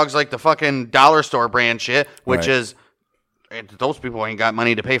their dogs like the fucking dollar store brand shit, which is. Those people ain't got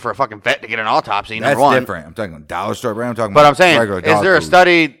money to pay for a fucking vet to get an autopsy. That's number one. different. I'm talking dollar store brand. I'm talking but about I'm saying, regular dog is there a food.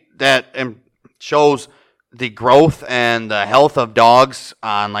 study that shows the growth and the health of dogs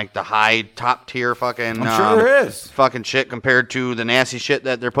on like the high top tier fucking? I'm sure there is fucking shit compared to the nasty shit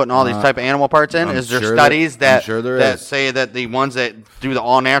that they're putting all these type of animal parts in. Is there sure studies that is. say that the ones that do the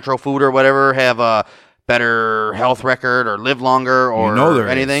all natural food or whatever have a better health record or live longer or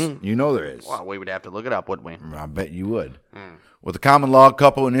anything? You know there is. Well, we would have to look it up, wouldn't we? I bet you would. Well, the common law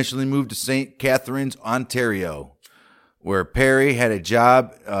couple initially moved to St. Catharines, Ontario, where Perry had a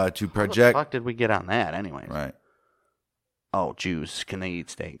job to project. How the fuck did we get on that, anyways? Right. Oh, Jews, can they eat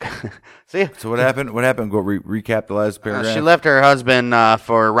steak? See? So what happened? What happened? Go recap the last paragraph. She left her husband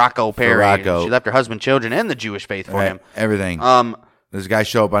for Rocco Perry. Rocco. She left her husband, children, and the Jewish faith for him. Everything. This guy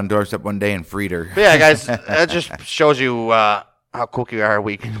showed up on the doorstep one day and freed her. But yeah, guys, that just shows you how quick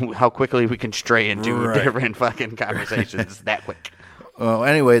how quickly we can stray into different fucking conversations that quick. Well,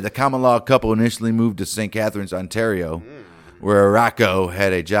 anyway, the common law couple initially moved to St. Catharines, Ontario, where Rocco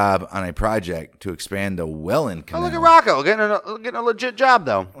had a job on a project to expand the Welland Canal. Oh, look at Rocco getting a legit job,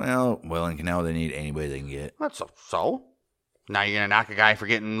 though. Well, Welland Canal, they need anybody they can get. That's so. Now you're going to knock a guy for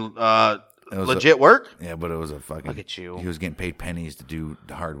getting legit work? Yeah, but it was a fucking... Look at you. He was getting paid pennies to do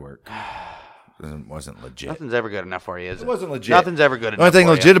the hard work. It wasn't legit. Nothing's ever good enough for you, is it? It wasn't legit. Nothing's ever good enough The only thing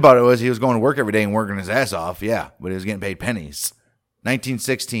for legit you. about it was he was going to work every day and working his ass off, yeah, but he was getting paid pennies.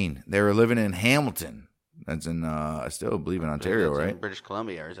 1916, they were living in Hamilton. That's in, I still believe in Ontario, right? In British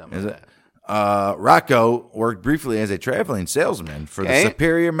Columbia or something Is like it? that. Rocco worked briefly as a traveling salesman for the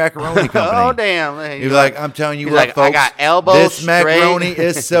Superior Macaroni Company. Oh, damn. He was like, I'm telling you he's what, like, folks, I got elbow this straight. macaroni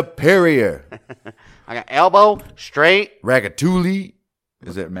is superior. I got elbow straight. Ratatouille.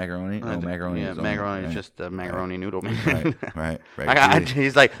 Is it macaroni? No, macaroni. Yeah, macaroni is just a macaroni noodle, man. Right.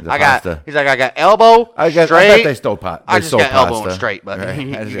 He's like, I pasta. got elbow straight. I bet they stole pot. I just got pasta. elbow and straight, but Right.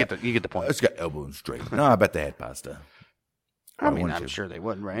 you get the point. I just got elbow and straight. No, I bet they had pasta. I mean, I'm sure they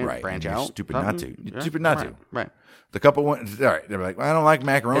would, right? Right. Branch You're out. Stupid something. not to. You're Yeah. stupid not to. Right. The couple went. All right. They were like, well, I don't like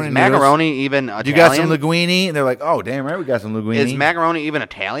macaroni. Is macaroni even Italian? You got some linguine? And they're like, oh, damn right, we got some linguine. Is macaroni even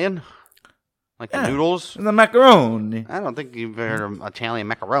Italian? Like the noodles? The macaroni. I don't think you've heard of Italian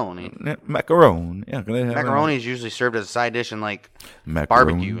macaroni. Macaroni. Yeah, macaroni is usually served as a side dish in like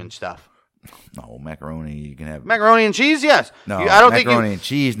macaroni. barbecue and stuff. No, macaroni you can have. Macaroni and cheese, yes. No, I don't think macaroni and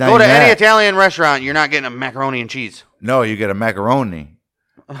cheese. Go to any Italian restaurant, you're not getting a macaroni and cheese. No, you get a macaroni.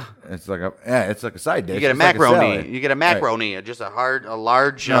 It's like a side dish. You get a macaroni. You get a macaroni, right. Just a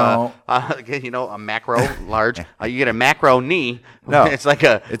large. No. A macro, large. You get a macaroni. No, it's like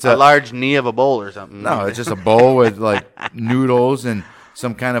a large knee of a bowl or something. No, it's just a bowl with like noodles and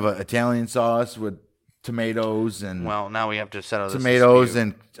some kind of a Italian sauce with tomatoes and. Well, now we have to settle this tomatoes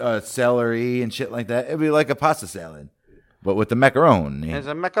dispute. and celery and shit like that. It'd be like a pasta salad, but with the macaroni. It's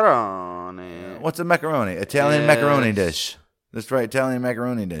a macaroni. What's a macaroni? Italian macaroni dish. That's right, Italian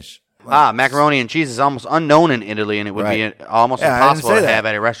macaroni dish. Macaroni and cheese is almost unknown in Italy, and it would be almost impossible to have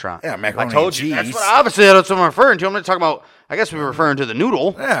at a restaurant. Yeah, macaroni I told and you. cheese. Obviously, that's what I'm referring to. I'm going to talk about, I guess we were referring to the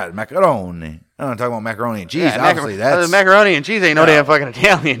noodle. Yeah, macaroni. I'm not talking about macaroni and cheese. Obviously, that's... macaroni and cheese ain't no damn fucking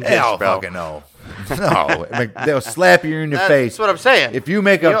Italian dish, bro. Fucking no. No, they'll slap you in your face. That's what I'm saying. If you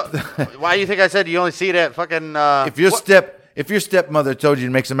make why do you think I said you only see it at fucking... if your stepmother told you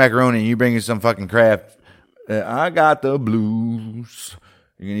to make some macaroni and you bring in some fucking crap... I got the blues.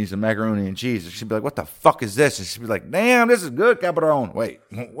 you're going to eat some macaroni and cheese. And she'd be like, what the fuck is this? And she'd be like, damn, this is good, Caperone. Wait.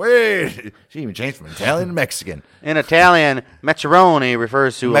 She even changed from Italian to Mexican. In Italian, macaroni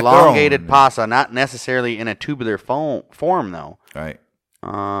refers to elongated pasta, not necessarily in a tubular form, though. Right.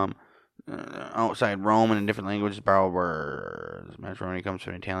 Outside Rome and in different languages, borrowed words. Macaroni comes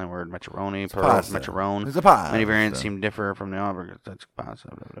from the Italian word macaroni, macaron. It's a pasta. Many variants seem to differ from the other. That's pasta.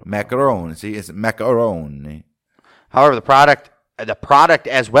 Macaroni. See, it's macaroni. However, the product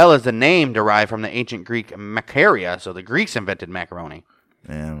as well as the name derive from the ancient Greek makaria, so the Greeks invented macaroni.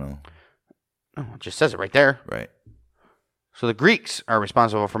 I don't know. Oh, it just says it right there. Right. So the Greeks are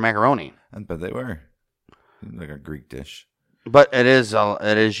responsible for macaroni. I bet they were. Like a Greek dish. But it is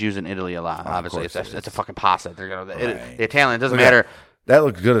used in Italy a lot. Obviously, it's a fucking pasta. They're gonna the Italian. It doesn't matter. That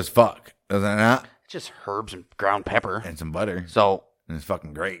looks good as fuck, doesn't it not? It's just herbs and ground pepper and some butter. So and it's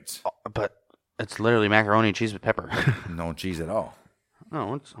fucking great. But it's literally macaroni and cheese with pepper. No cheese at all.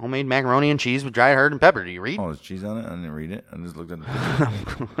 No, it's homemade macaroni and cheese with dried herb and pepper. Do you read? Oh, there's cheese on it? I didn't read it. I just looked at the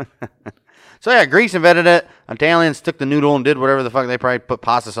picture. So yeah, Greeks invented it. Italians took the noodle and did whatever the fuck. They probably put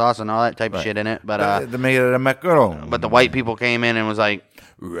pasta sauce and all that type of shit in it. But they made it a macaroni. But the white people came in and was like,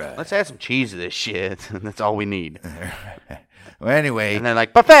 let's add some cheese to this shit. That's all we need. Well, anyway. And they're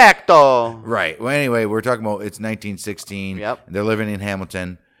like, perfecto. Right. Well, anyway, we're talking about it's 1916. Yep. They're living in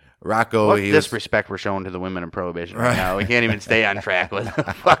Hamilton. Rocco. What disrespect we're showing to the women in Prohibition right now. We can't even stay on track with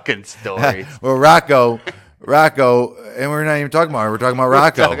fucking stories. Well, Rocco, and we're not even talking about her. We're talking about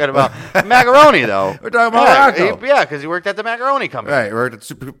Rocco. We're talking about macaroni, though. We're talking about Rocco. Yeah, because he worked at the macaroni company. Right,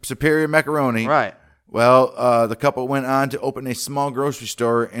 worked at Superior Macaroni. Right. Well, the couple went on to open a small grocery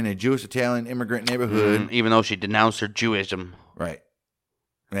store in a Jewish-Italian immigrant neighborhood. Even though she denounced her Jewishism. Right.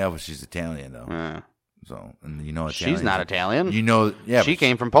 Yeah, but she's Italian, though. So, and you know Italian. She's not Italian. You know, yeah. She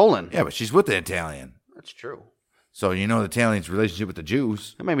came from Poland. Yeah, but she's with the Italian. That's true. So you know the Italian's relationship with the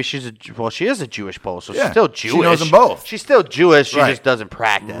Jews. Maybe she is a Jewish Pole, so she's still Jewish. She knows them both. She's still Jewish. She just doesn't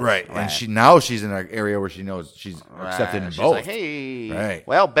practice. Right. And she's in an area where she knows she's accepted in she's both. Like, hey. Right.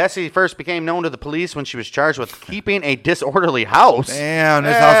 Well, Bessie first became known to the police when she was charged with keeping a disorderly house. Damn,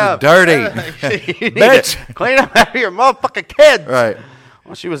 this house is dirty. You need to clean up after your motherfucking kids. Right.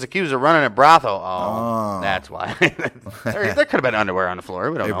 Well, she was accused of running a brothel. That's why. there could have been underwear on the floor.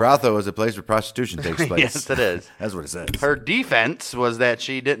 We don't know. A brothel is a place where prostitution takes place. Yes, it is. That's what it says. Her defense was that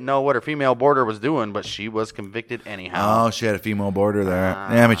she didn't know what her female boarder was doing, but she was convicted anyhow. Oh, she had a female boarder there.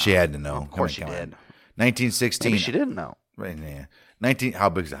 I mean, she had to know. Of course she did. 1916. Maybe she didn't know. Right, yeah. How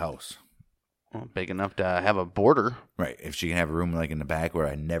big's the house? Well, big enough to have a boarder. Right. If she can have a room like in the back where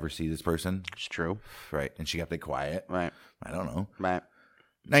I never see this person. It's true. Right. And she got to be quiet. Right. I don't know. Right.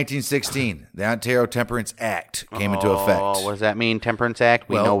 1916, the Ontario Temperance Act came into effect. Oh, what does that mean, Temperance Act?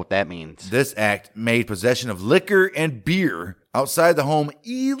 We know what that means. This act made possession of liquor and beer outside the home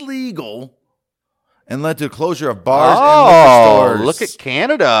illegal and led to the closure of bars and liquor stores. Look at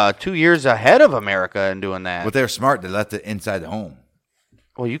Canada, 2 years ahead of America in doing that. But they're smart. They left it inside the home.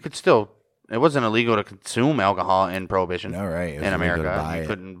 Well, you could still... It wasn't illegal to consume alcohol in Prohibition. All right. In America. You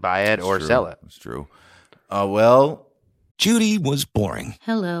couldn't buy it or sell it. That's true. Well... Judy was boring.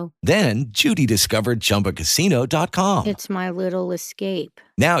 Hello. Then Judy discovered ChumbaCasino.com. It's my little escape.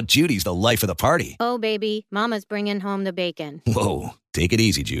 Now Judy's the life of the party. Oh, baby, mama's bringing home the bacon. Whoa, take it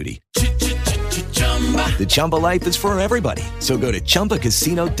easy, Judy. The Chumba life is for everybody. So go to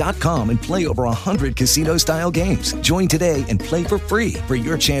ChumbaCasino.com and play over 100 casino-style games. Join today and play for free for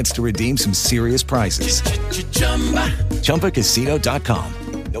your chance to redeem some serious prizes. ChumbaCasino.com.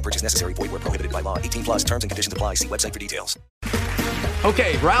 No purchase necessary. Void where prohibited by law. 18 plus terms and conditions apply. See website for details.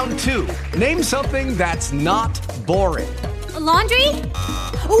 Okay, round two. Name something that's not boring. A laundry?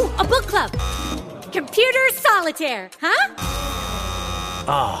 Ooh, a book club. Computer solitaire,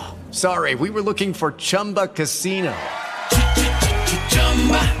 huh? Sorry, we were looking for Chumba Casino.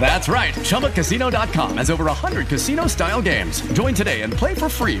 That's right. ChumbaCasino.com has over 100 casino-style games. Join today and play for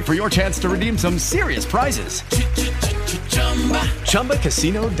free for your chance to redeem some serious prizes.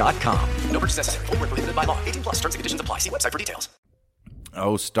 ChumbaCasino.com. No purchase necessary. Void where prohibited by law. 18 plus terms and conditions apply. See website for details.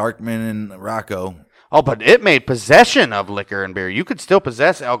 Oh, Starkman and Rocco. Oh, but it made possession of liquor and beer. You could still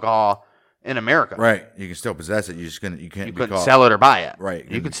possess alcohol in America. Right. You can still possess it. You couldn't sell it or buy it. Right.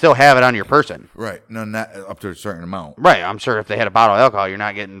 You could still have it on your person. Right. No, not up to a certain amount. Right. I'm sure if they had a bottle of alcohol, you're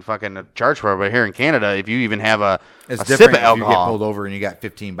not getting fucking charged for it. But here in Canada, if you even have a it's sip different of alcohol, if you get pulled over and you got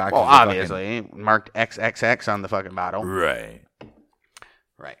 15 boxes. Well, obviously marked XXX on the fucking bottle. Right.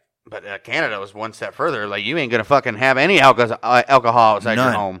 Right. But Canada was one step further. Like, you ain't gonna fucking have any alcohol outside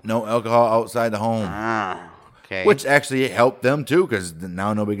your home. No alcohol outside the home. Okay. Which actually helped them too, because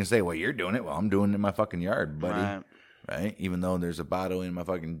now nobody can say, "Well, you're doing it." Well, I'm doing it in my fucking yard, buddy. right? Even though there's a bottle in my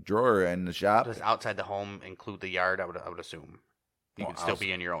fucking drawer in the shop. Does outside the home include the yard? I would assume you can still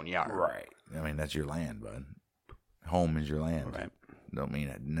be in your own yard. Right. I mean, that's your land, bud. Home is your land. Right. Don't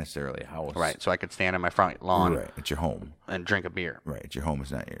mean necessarily a house. Right. So I could stand on my front lawn. Right. It's your home. And drink a beer. Right. It's your home.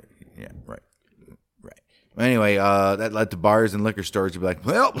 It's not your. Yeah. Right. Right. Anyway, that led to bars and liquor stores to be like,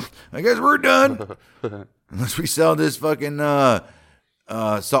 well, I guess we're done. Unless we sell this fucking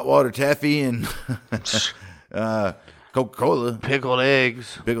saltwater taffy and Coca-Cola. Pickled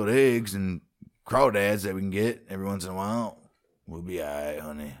eggs, and crawdads that we can get every once in a while. We'll be all right,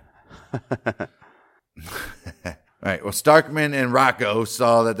 honey. All right. Well, Starkman and Rocco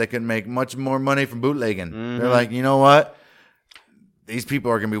saw that they could make much more money from bootlegging. Mm-hmm. They're like, you know what? These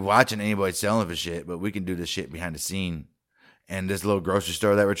people are going to be watching anybody selling for shit, but we can do this shit behind the scene. And this little grocery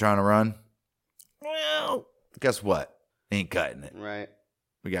store that we're trying to run, well, guess what? Ain't cutting it. Right.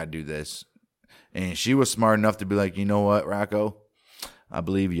 We got to do this. And she was smart enough to be like, you know what, Rocco? I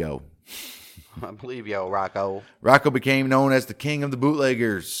believe yo. I believe yo, Rocco. Rocco became known as the king of the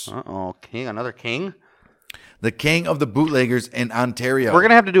bootleggers. Uh-oh, king? Another king? The king of the bootleggers in Ontario. We're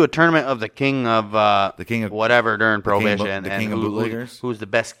gonna have to do a tournament of the king of whatever during Prohibition. The king of bootleggers. Who's the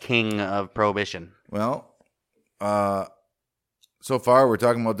best king of Prohibition? Well, so far we're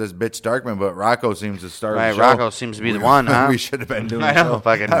talking about this bitch Starkman, but Rocco seems to start. Right, the show. Rocco seems to be the one. Huh? We should have been doing. I know,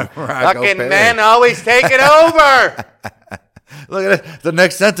 fucking Perry. men always taking over. Look at it. The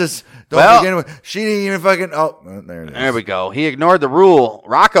next sentence. Begin with, she didn't even fucking. Oh, there it is. There we go. He ignored the rule.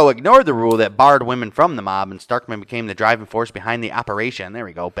 Rocco ignored the rule that barred women from the mob, and Starkman became the driving force behind the operation. There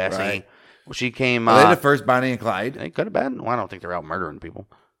we go, Bessie. Right. Well, she came. Are they the first Bonnie and Clyde? They could have been. Well, I don't think they're out murdering people.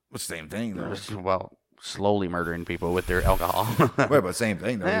 Well, same thing, though. Well, slowly murdering people with their alcohol. Wait, but same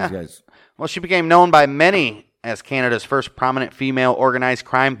thing, though. Yeah. These guys. Well, she became known by many as Canada's first prominent female organized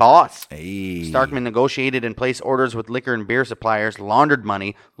crime boss. Hey. Starkman negotiated and placed orders with liquor and beer suppliers, laundered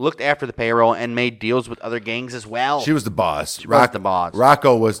money, looked after the payroll, and made deals with other gangs as well. She was the boss. She was the boss.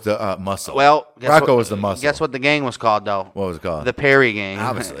 Rocco was the muscle. Well, Rocco was the muscle. Guess what the gang was called, though? What was it called? The Perry Gang.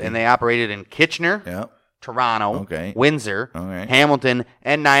 Obviously. And they operated in Kitchener, Toronto, Windsor, Hamilton,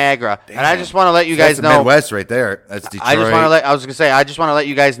 and Niagara. Damn. And I just want to let you guys know. That's the Midwest right there. That's Detroit. I just want to let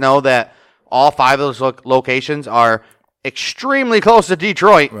you guys know that all 5 of those locations are extremely close to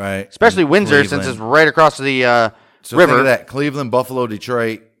Detroit, right? Especially Windsor, since it's right across the river. Think of that. Cleveland, Buffalo,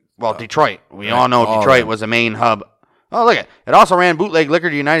 Detroit. Well, Detroit. We all know Detroit was a main hub. Oh, look at it. It also ran bootleg liquor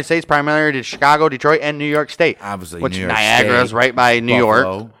to the United States, primarily to Chicago, Detroit, and New York State. Obviously, which New York Niagara's State, right by New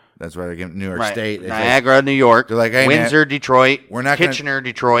Buffalo. York. That's right. Again, New York Right. State. Niagara, New York. They're like, hey, Windsor, man, Detroit. We're not Kitchener,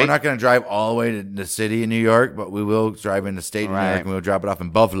 Detroit. We're not going to drive all the way to the city of New York, but we will drive in the state of New York, and we'll drop it off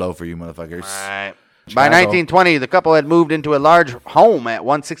in Buffalo for you motherfuckers. Right. Chicago. By 1920, the couple had moved into a large home at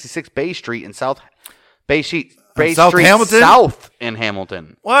 166 Bay Street in Bay Street Hamilton? South in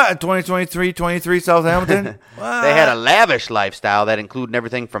Hamilton. What? 23 South Hamilton? What? They had a lavish lifestyle that included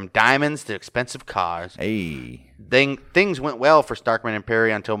everything from diamonds to expensive cars. Hey. Things went well for Starkman and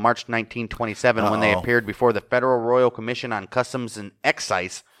Perry until March 1927 when they appeared before the Federal Royal Commission on Customs and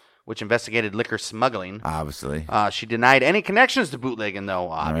Excise, which investigated liquor smuggling. Obviously. She denied any connections to bootlegging, though,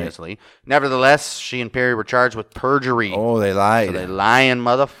 obviously. Right. Nevertheless, she and Perry were charged with perjury. Oh, they lied. So they lying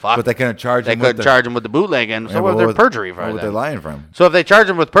motherfucker. But they couldn't charge them with the bootlegging. So what was their perjury for? What were they lying from? So if they charge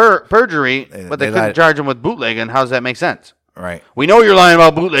them with perjury, but they couldn't charge them with bootlegging, how does that make sense? Right. We know you're lying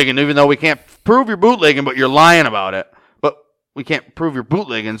about bootlegging, even though we can't prove you're bootlegging, but you're lying about it. But we can't prove you're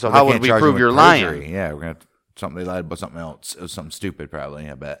bootlegging, so how would we prove you're lying? Yeah, we're going to they lied about something else. It was something stupid, probably,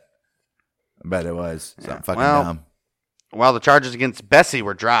 I bet it was. Something fucking dumb. While the charges against Bessie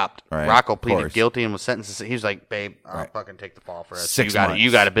were dropped, right, Rocco pleaded guilty and was sentenced to... He was like, babe, I'll fucking take the fall for us. 6 months.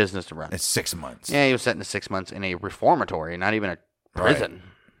 You got a business to run. It's 6 months. Yeah, he was sentenced to 6 months in a reformatory, not even a prison. Right.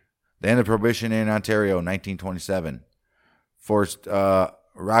 The end of Prohibition in Ontario, 1927, forced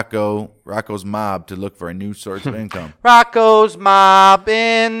Rocco's mob to look for a new source of income. Rocco's mob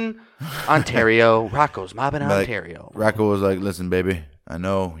in Ontario. Rocco's mob in Ontario. Rocco was like, listen, baby, I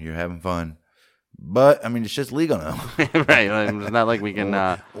know you're having fun. But, I mean, it's just legal now. Right. It's not like we can...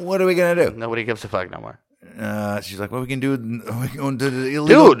 what are we going to do? Nobody gives a fuck no more. She's like, what we can do? We go into the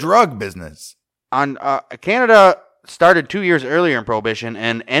illegal drug business. Canada started 2 years earlier in Prohibition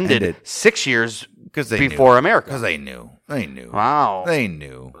and ended 6 years before America. Because they knew. Wow. They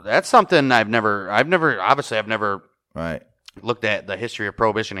knew. That's something I've never right. looked at the history of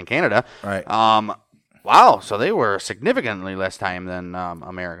Prohibition in Canada. Right. Wow. So they were significantly less time than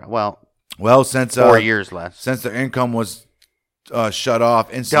America. Well, since 4 years less. Since their income was shut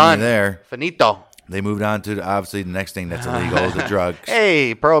off instantly there. Finito. They moved on to, obviously, the next thing that's illegal, the drugs.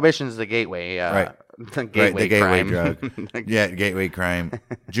 Hey, Prohibition's the gateway. Right. The gateway crime. drug. Yeah, gateway crime.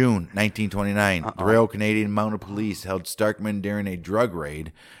 June 1929. The Royal Canadian Mounted Police held Starkman during a drug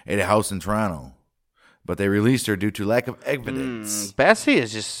raid at a house in Toronto, but they released her due to lack of evidence. Bessie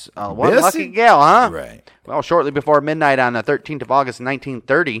is just one lucky gal, huh? Right. Well, shortly before midnight on the 13th of August,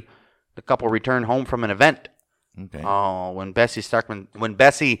 1930, the couple returned home from an event. Okay. Oh, when Bessie Starkman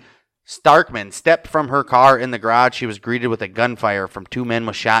stepped from her car in the garage, she was greeted with a gunfire from two men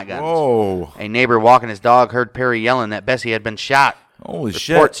with shotguns. Whoa. A neighbor walking his dog heard Perry yelling that Bessie had been shot. Holy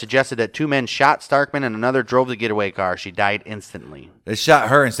shit. Reports suggested that two men shot Starkman and another drove the getaway car. She died instantly. They shot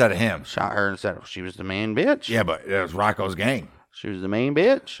her instead of him. Shot her instead of... She was the main bitch. Yeah, but it was Rocco's gang. She was the main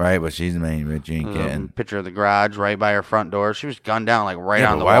bitch. Right, but she's the main bitch. You ain't kidding. Picture of the garage right by her front door. She was gunned down like right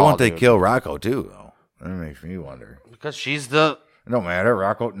on the why wall. won't they kill Rocco too, though? That makes me wonder. Because she's the... It don't matter.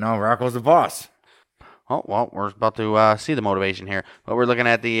 Rocco's the boss. Oh, well, we're about to see the motivation here. But we're looking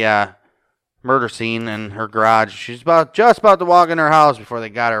at the murder scene in her garage. She's just about to walk in her house before they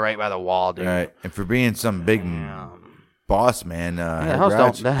got her right by the wall, dude. All right. And for being some big boss, man, the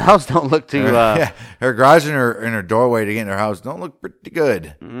house don't look too... her garage and her doorway to get in her house don't look pretty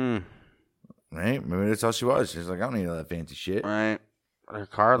good. Right? Maybe that's all she was. She's like, I don't need all that fancy shit. Right. Her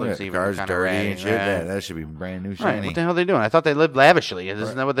car looks even car's kind dirty of ratty, and shit. right? That should be brand new, Right. shiny. What the hell are they doing? I thought they lived lavishly.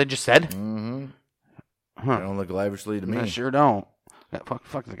 Isn't that what they just said? Mm-hmm. Huh. They don't look lavishly to me. They sure don't.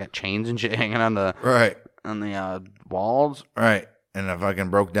 Fuck, they got chains and shit hanging on the walls. Right. And a fucking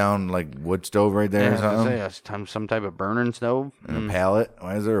broke down like wood stove right there or something. Some type of burning stove. And a pallet.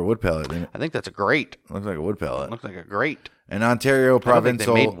 Why is there a wood pallet? I think that's a grate. Looks like a wood pallet. Looks like a grate. An Ontario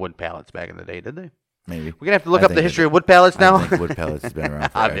provincial. They made wood pallets back in the day, did they? Maybe. We're going to have to look up the history of wood pallets now. I think wood pallets has been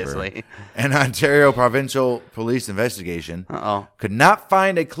around forever. Obviously. An Ontario provincial police investigation could not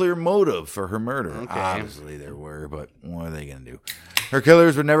find a clear motive for her murder. Okay. Obviously there were, but what are they going to do? Her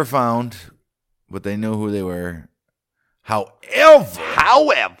killers were never found, but they knew who they were. However,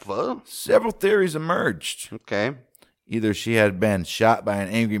 several theories emerged. Okay. Either she had been shot by an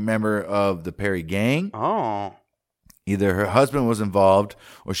angry member of the Perry gang. Oh. Either her husband was involved,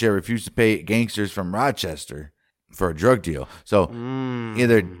 or she had refused to pay gangsters from Rochester for a drug deal. So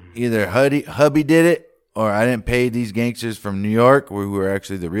either hubby did it, or I didn't pay these gangsters from New York, who were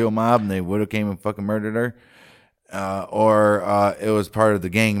actually the real mob, and they would have came and fucking murdered her. Or it was part of the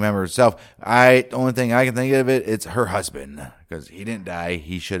gang member herself. The only thing I can think of it's her husband, because he didn't die.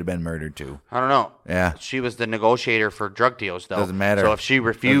 He should have been murdered too. I don't know. Yeah. She was the negotiator for drug deals, though. Doesn't matter. So if she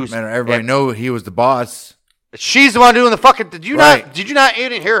refused, doesn't matter. Everybody knew he was the boss. She's the one doing the fucking. Did you not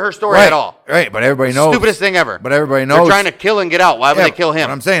even hear her story at all? Right, but everybody knows. Stupidest thing ever. But everybody knows. They're trying to kill and get out. Why would they kill him?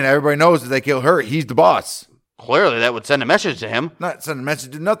 What I'm saying, everybody knows if they kill her, he's the boss. Clearly, that would send a message to him. Not send a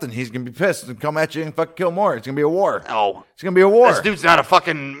message to nothing. He's going to be pissed and come at you and fucking kill more. It's going to be a war. Oh. It's going to be a war. This dude's not a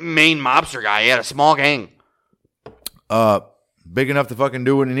fucking main mobster guy. He had a small gang. Big enough to fucking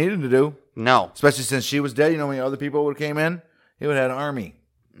do what he needed to do. No. Especially since she was dead. You know how many other people would have came in? He would have had an army.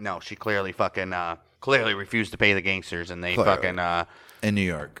 No, she clearly fucking, clearly refused to pay the gangsters, and they clearly. fucking, in New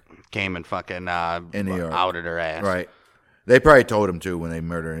York. Came and fucking, in New York. outed her ass. Right. They probably told him to when they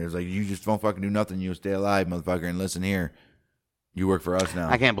murdered her. It was like, you just don't fucking do nothing. You'll stay alive, motherfucker. And listen here. You work for us now.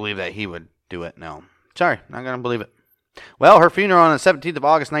 I can't believe that he would do it. No. Sorry. Not going to believe it. Well, her funeral on the 17th of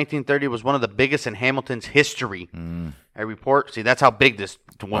August, 1930 was one of the biggest in Hamilton's history. A report. See, that's how big this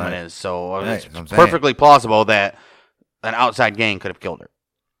woman is. So it's perfectly plausible that an outside gang could have killed her.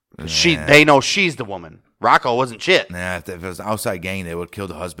 They know she's the woman. Rocco wasn't shit. Nah, if it was an outside gang, they would kill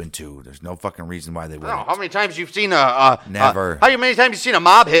the husband too. There's no fucking reason why they wouldn't. How many times you've seen never. How many times you've seen a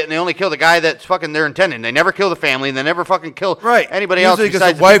mob hit and they only kill the guy that's fucking they're intending? They never kill the family and they never fucking kill anybody else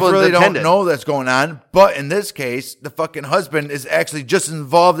besides the wife people really intended. don't know that's going on. But in this case, the fucking husband is actually just as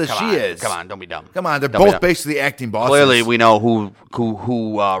involved as she is. Come on, don't be dumb. Come on, they're both basically acting bosses. Clearly, we know who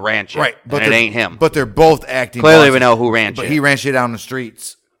ran shit. Right, but it ain't him. But they're both acting. Clearly, bosses. we know who ran shit. But he ran shit down the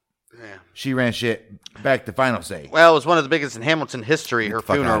streets. Yeah, she ran shit. Back to final say. Well, it was one of the biggest in Hamilton history. Her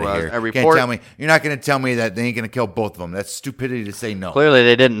funeral was a report. Can't tell me. You're not going to tell me that they ain't going to kill both of them. That's stupidity to say no. Clearly,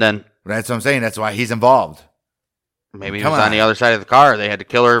 they didn't then. That's what I'm saying. That's why he's involved. Maybe he was on the other side of the car. They had to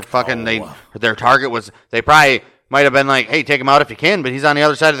kill her. Fucking. Their target was. They probably might have been like, "Hey, take him out if you can," but he's on the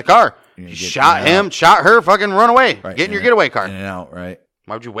other side of the car. Shot him. Shot her. Fucking run away. Right, get in your getaway car. In and out. Right.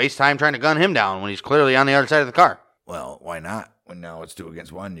 Why would you waste time trying to gun him down when he's clearly on the other side of the car? Well, why not? When now it's 2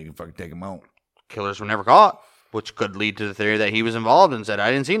 against 1, you can fucking take him out. Killers were never caught. Which could lead to the theory that he was involved and said, I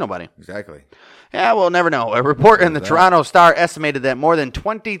didn't see nobody. Exactly. Yeah, we'll never know. A report in the Toronto Star estimated that more than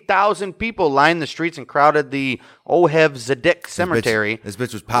 20,000 people lined the streets and crowded the Ohev Zadik Cemetery. This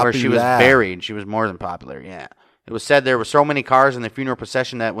bitch was popular. Where she was buried. She was more than popular, yeah. It was said there were so many cars in the funeral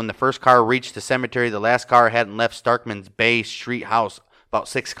procession that when the first car reached the cemetery, the last car hadn't left Starkman's Bay Street house about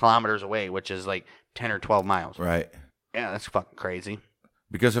 6 kilometers away, which is like 10 or 12 miles. Right. Yeah, that's fucking crazy.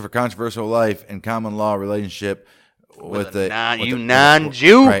 Because of her controversial life and common law relationship with the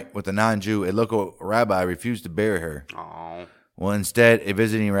non-Jew? Right, with the non-Jew, a local rabbi refused to bury her. Oh. Well, instead, a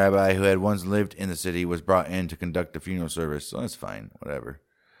visiting rabbi who had once lived in the city was brought in to conduct the funeral service. So that's fine, whatever.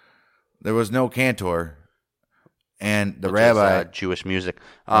 There was no cantor, and the rabbi... Jewish music.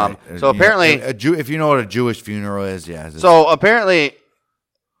 Right. So apparently... if you know what a Jewish funeral is, yeah. So apparently...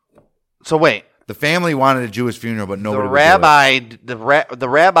 So wait. The family wanted a Jewish funeral, but nobody would do it. The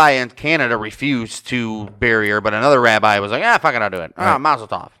rabbi in Canada refused to bury her, but another rabbi was like, fuck it, I'll do it. Right. Mazel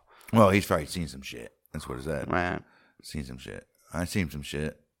tov. Well, he's probably seen some shit. That's what it's at. Right. Seen some shit. I seen some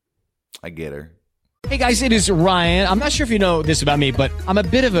shit. I get her. Hey guys, it is Ryan. I'm not sure if you know this about me, but I'm a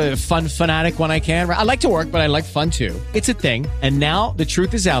bit of a fun fanatic when I can. I like to work, but I like fun too. It's a thing. And now the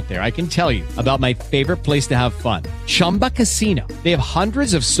truth is out there. I can tell you about my favorite place to have fun. Chumba Casino. They have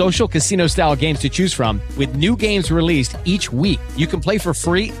hundreds of social casino style games to choose from with new games released each week. You can play for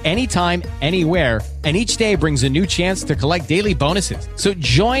free anytime, anywhere. And each day brings a new chance to collect daily bonuses. So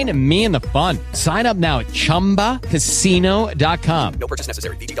join me in the fun. Sign up now at ChumbaCasino.com. No purchase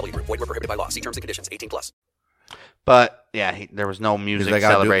necessary. VGW Group. Void where prohibited by law. See terms and conditions. 18+. But yeah, there was no music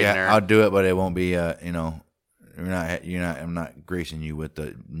celebrating her. I'll do it, but it won't be. I'm not gracing you with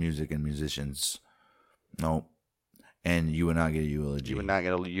the music and musicians. No, and you would not get a eulogy. You would not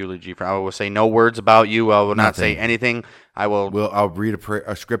get a eulogy. I will say no words about you. I will not say anything. I'll read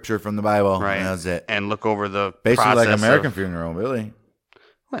a scripture from the Bible. Right, and that's it. And look over the basically like American funeral, really.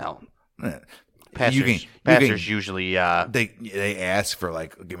 Well. Yeah. Pastors usually they ask for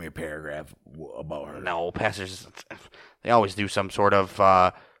like, give me a paragraph about her. No, pastors they always do some sort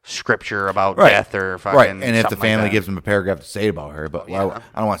of scripture about death or fucking right. And if the family like gives them a paragraph to say about her, but I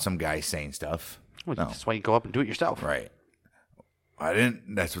don't want some guy saying stuff. Well, no. That's why you go up and do it yourself. Right. I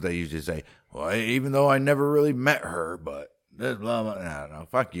didn't. That's what they usually say. Well, even though I never really met her, but blah blah. No,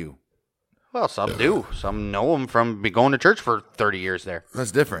 fuck you. Well, some do. Some know him from going to church for 30 years there.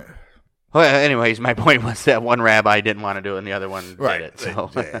 That's different. Well, anyways, my point was that one rabbi didn't want to do it and the other one did it.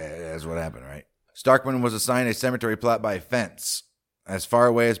 So. That's what happened, right? Starkman was assigned a cemetery plot by a fence as far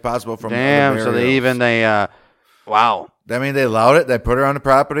away as possible from Damn, other so wow. I mean, they allowed it. They put her on the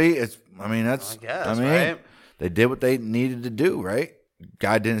property. That's, right? They did what they needed to do, right?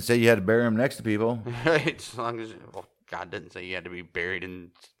 God didn't say you had to bury him next to people. Right, as long as, God didn't say you had to be buried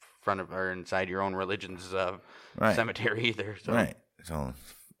in front of or inside your own religion's cemetery either. So. Right, so...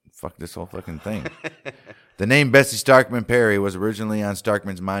 Fuck this whole fucking thing. The name Bessie Starkman Perry was originally on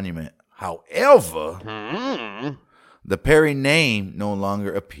Starkman's monument. However, the Perry name no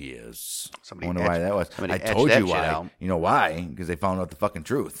longer appears. I wonder why that was. I told you why. You know why? Because they found out the fucking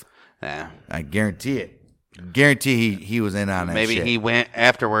truth. Yeah. I guarantee it. Guarantee he was in on that Maybe shit. he went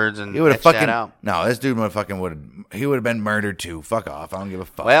afterwards and he would have fucking that out. No, this dude would have been murdered too. Fuck off. I don't give a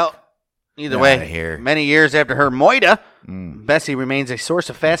fuck. Well, either way, many years after her moida, Bessie remains a source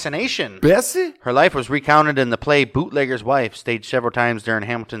of fascination. Bessie? Her life was recounted in the play Bootlegger's Wife, staged several times during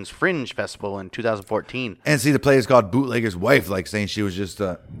Hamilton's Fringe Festival in 2014. And see, the play is called Bootlegger's Wife, like saying she was just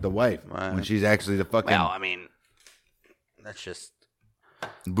the wife, when she's actually the fucking... Well, I mean, that's just...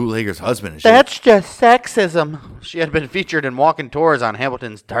 Bootlegger's husband and shit. That's just sexism. She had been featured in walking tours on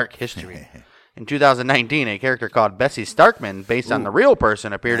Hamilton's Dark History. In 2019, a character called Bessie Starkman, based on the real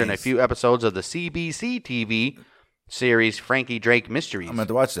person, appeared in a few episodes of the CBC TV series Frankie Drake Mysteries. I'm going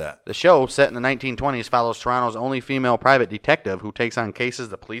to watch that. The show, set in the 1920s, follows Toronto's only female private detective who takes on cases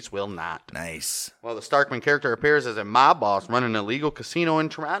the police will not. Nice. Well, the Starkman character appears as a mob boss running an illegal casino in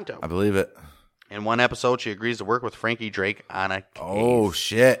Toronto. I believe it. In one episode, she agrees to work with Frankie Drake on a case. Oh,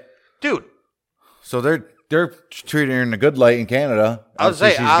 shit. Dude. So they're treating her in a good light in Canada. I was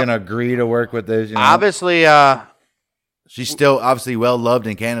saying, she's going to agree to work with this. You know? Obviously, she's still obviously well loved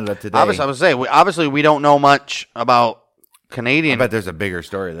in Canada today. I was saying, obviously, we don't know much about Canadian. I bet there's a bigger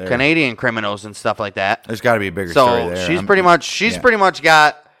story there. Canadian criminals and stuff like that. There's got to be a bigger story there. So she's pretty much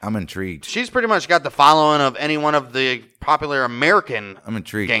got. I'm intrigued. She's pretty much got the following of any one of the popular American. I'm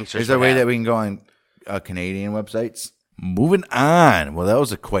intrigued. Gangsters. Is there a way that we can go on Canadian websites? Moving on. Well, that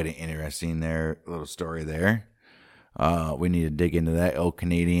was quite an interesting little story there. We need to dig into that old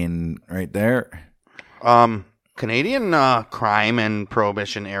Canadian right there. Canadian crime and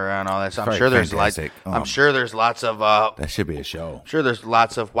Prohibition era and all that stuff. I'm sure there's I'm sure there's lots of that should be a show. I'm sure there's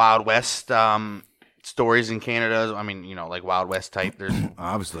lots of Wild West stories in Canada. I mean, like Wild West type. There's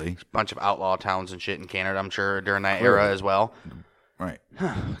obviously a bunch of outlaw towns and shit in Canada. I'm sure during that era as well. Right.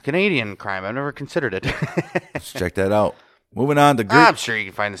 Canadian crime. I've never considered it. Let's check that out. Moving on to I'm sure you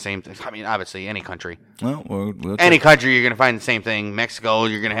can find the same thing. I mean, obviously, any country. Well, we'll any country, you're going to find the same thing. Mexico,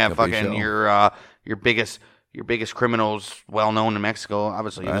 you're going to have fucking your biggest criminals well known in Mexico.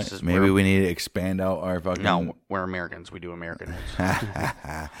 Obviously, right. this is maybe we need to expand out our fucking. No, we're Americans. We do American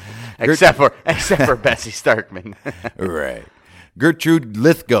except for Bessie Starkman. Right. Gertrude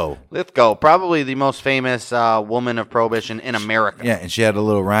Lithgow. Lithgow, probably the most famous woman of Prohibition in America. Yeah, and she had a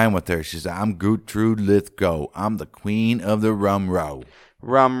little rhyme with her. She said, "I'm Gertrude Lithgow. I'm the queen of the rum row."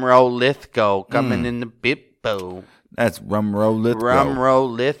 Rum row Lithgow coming in the bippo. That's rum row Lithgow. Rum row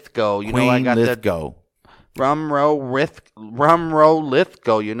Lithgow. You Queen know I got Lithgow. Rum row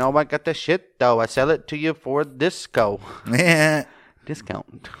Lithgow. You know I got the shit though. I sell it to you for disco. Yeah.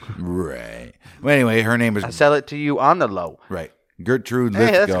 Discount. Right. Well, anyway, her name is. I sell it to you on the low. Right. Gertrude Lithgow.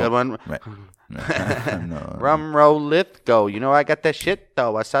 Hey, that's a good one. Right. No. Rum row Lithgow. You know I got that shit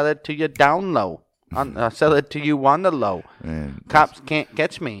though. I sell it to you down low. I sell it to you on the low. Cops can't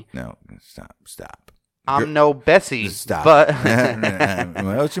catch me. No, stop. I'm no Bessie. Stop. But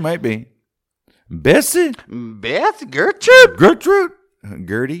well, she might be. Bessie? Gertrude.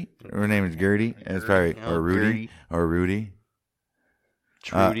 Gertie? Her name is Gertie. That's probably or Rudy. Gertie. Or Rudy.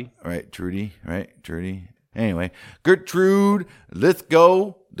 Trudy. Right, Trudy. Right, Trudy. Anyway, Gertrude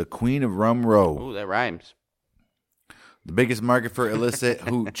Lithgow, the queen of Rum Row. Ooh, that rhymes. The biggest market for illicit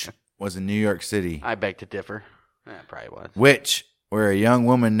hooch was in New York City. I beg to differ. That probably was. Where a young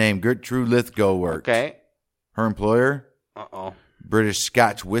woman named Gertrude Lithgow worked. Okay. Her employer? British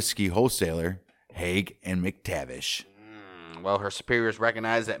Scotch whiskey wholesaler, Haig and McTavish. Well, her superiors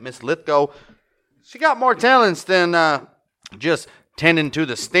recognized that Miss Lithgow, she got more talents than just tending to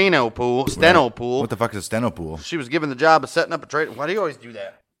the steno pool. What the fuck is a steno pool? She was given the job of setting up a trade. Why do you always do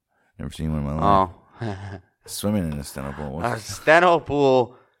that? Never seen one in my life. Swimming in a steno pool. A steno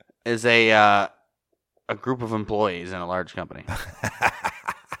pool is a group of employees in a large company.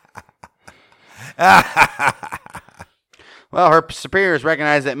 Well, her superiors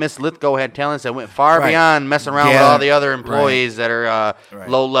recognized that Miss Lithgow had talents that went far beyond messing around with all the other employees that are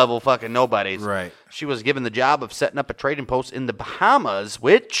low-level fucking nobodies. Right. She was given the job of setting up a trading post in the Bahamas,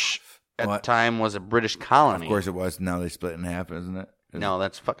 which at the time was a British colony. Of course it was. Now they split in half, isn't it? No,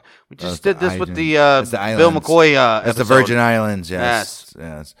 that's fuck. We just did this with the the Bill McCoy That's episode. the Virgin Islands, yes.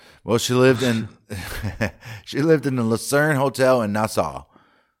 Well, she lived in the Lucerne Hotel in Nassau.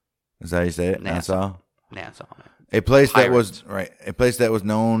 Is that how you say it? Nassau. A place that was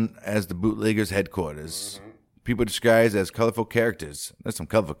known as the bootleggers' headquarters. People described as colorful characters. There's some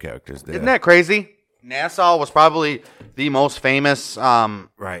colorful characters there. Isn't that crazy? Nassau was probably the most famous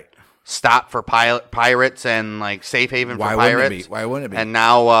stop for pirates and like safe haven for pirates. Why wouldn't it be? And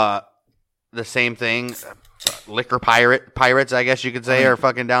now the same thing. Liquor pirates, I guess you could say, are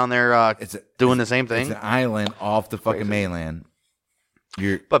fucking down there doing the same thing. It's an island off the fucking mainland.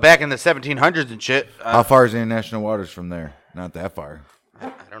 But back in the 1700s and shit. How far is international waters from there? Not that far.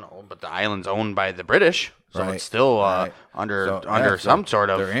 I don't know, but the island's owned by the British, so it's still under some sort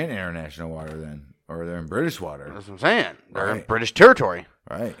of. They're in international water then, or they're in British water. That's what I'm saying. They're in British territory.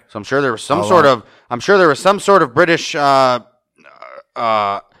 Right. So I'm sure there was some sort of British fort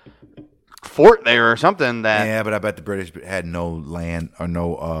there or something that. Yeah, but I bet the British had no land or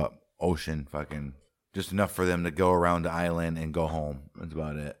no ocean, fucking. Just enough for them to go around the island and go home. That's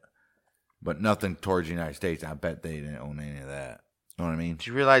about it. But nothing towards the United States. I bet they didn't own any of that. You know what I mean?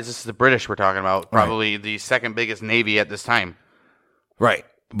 Do you realize this is the British we're talking about? Probably the second biggest navy at this time. Right.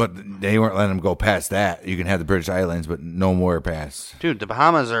 But they weren't letting them go past that. You can have the British islands, but no more past. Dude, the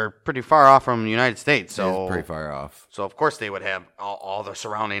Bahamas are pretty far off from the United States. So it's pretty far off. So, of course, they would have all the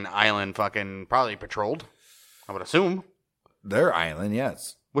surrounding island fucking probably patrolled, I would assume. Their island,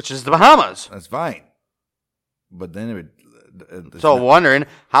 yes. Which is the Bahamas. That's fine. But then it would. Wondering,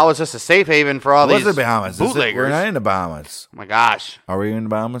 how is this a safe haven for all these Bahamas? bootleggers? We're not in the Bahamas. Oh my gosh. Are we in the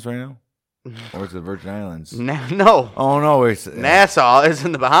Bahamas right now? Or is it the Virgin Islands? No. Oh, no. Nassau is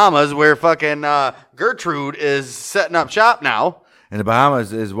in the Bahamas where fucking Gertrude is setting up shop now. And the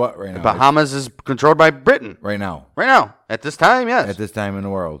Bahamas is what right now? The Bahamas is controlled by Britain. Right now. Right now. At this time, yes. At this time in the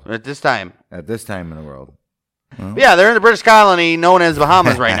world. At this time in the world. Well. Yeah, they're in the British colony known as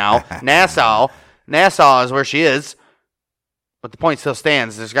Bahamas right now. Nassau is where she is. But the point still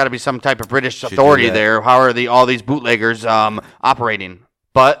stands. There's got to be some type of British authority there. How are all these bootleggers operating?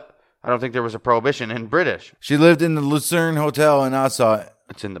 But I don't think there was a prohibition in British. She lived in the Lucerne Hotel in Nassau.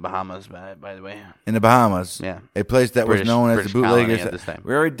 It's in the Bahamas, by the way. In the Bahamas. Yeah. A place that was known as the bootleggers. At this time.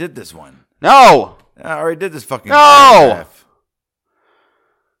 We already did this one. No! I already did this fucking No! paragraph.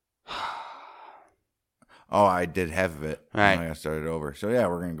 Oh, I did half of it. Right. I got started over. So, yeah,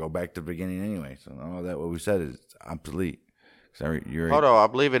 we're going to go back to the beginning anyway. So, all that what we said is obsolete. Hold on,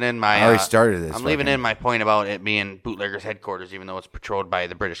 I'm leaving in my... I already started this. I'm leaving in my point about it being bootleggers' headquarters, even though it's patrolled by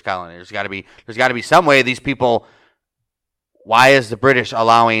the British colony. There's got to be some way these people... Why is the British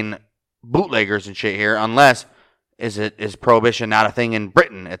allowing bootleggers and shit here? Unless is Prohibition not a thing in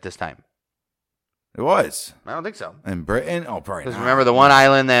Britain at this time? It was. I don't think so. In Britain? Oh, probably Because not. remember the one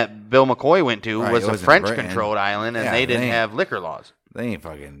island that Bill McCoy went to Right, was it a was in French-controlled island, and Yeah, they didn't have liquor laws. They ain't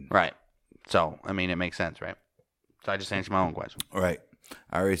fucking... Right. So, I mean, it makes sense, right? So I just answered my own question. Right.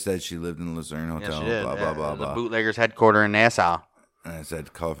 I already said she lived in the Lucerne Hotel. Yes, she did. Blah, blah, blah, The blah. bootleggers' headquarters in Nassau. And I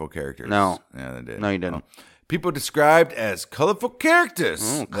said colorful characters. No. Yeah, they did. No, you didn't. Oh. People described as colorful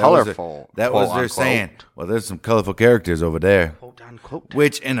characters. Colorful. That was their saying. Well, there's some colorful characters over there. Quote unquote.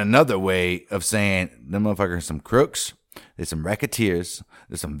 Which, in another way of saying, them motherfuckers are some crooks. There's some racketeers.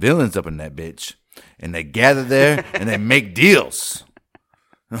 There's some villains up in that bitch. And they gather there and they make deals.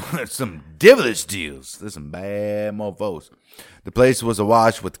 There's some devilish deals. There's some bad mofos. The place was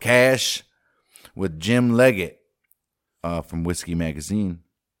awash with cash. With Jim Leggett from Whiskey Magazine.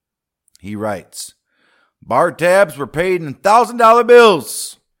 He writes, bar tabs were paid in $1,000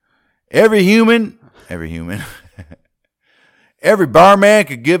 bills. Every human, every barman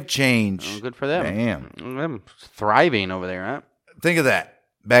could give change. Oh, good for them. Damn. Them thriving over there, huh? Think of that.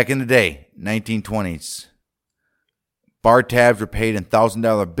 Back in the day, 1920s, bar tabs were paid in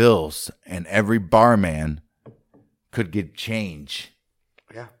 $1,000 bills, and every barman could get change.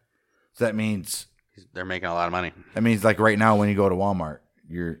 Yeah. So that means they're making a lot of money. That means like right now when you go to Walmart,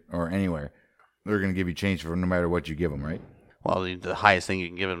 or anywhere, they're going to give you change for no matter what you give them, right? Well, the highest thing you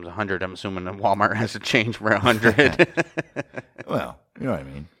can give them is 100. I'm assuming that Walmart has to change for 100. Well, you know what I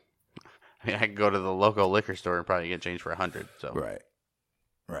mean. I mean, I can go to the local liquor store and probably get change for 100. So right.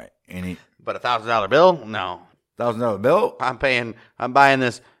 But $1,000 bill? No. $1,000 bill? I'm buying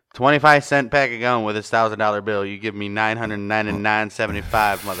this 25-cent pack of gum with this $1,000 bill. You give me $999.75,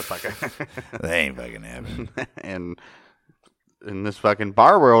 motherfucker. That ain't fucking happening. And in this fucking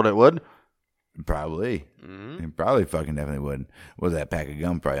bar world, it would. Probably. Mm-hmm. It probably fucking definitely would. Well, that pack of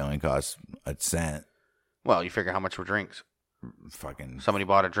gum probably only costs a cent. Well, you figure how much were drinks. Fucking. Somebody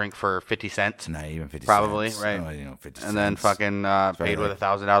bought a drink for 50 cents. Not even 50 probably, cents. Probably, right? Oh, 50 and then cents. fucking paid with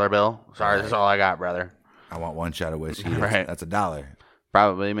 $1,000 bill. Sorry, That's all I got, brother. I want one shot of whiskey. Right. That's $1.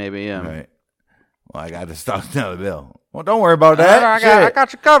 Probably, maybe, yeah. Right. Well, I got this $1,000 bill. Well, don't worry about that. I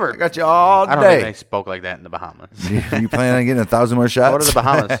got you covered. I got you all day. I don't think they spoke like that in the Bahamas. You plan on getting 1,000 more shots? Go to the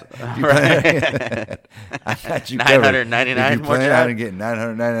Bahamas. I got you covered. 999 if you more plan shots. on getting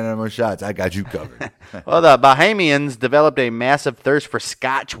 999 more shots, I got you covered. Well, the Bahamians developed a massive thirst for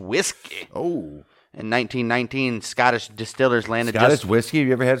Scotch whiskey. Oh. In 1919, Scottish distillers landed Scottish whiskey? Have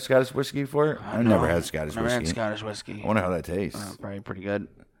you ever had Scottish whiskey before? I've never had Scottish Never whiskey. had Scottish whiskey. I wonder how that tastes. Probably pretty good.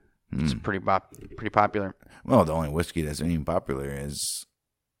 It's pretty popular. Well, the only whiskey that's even popular is...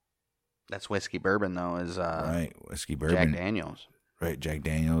 That's whiskey bourbon, though, is right, whiskey bourbon. Jack Daniels. Right, Jack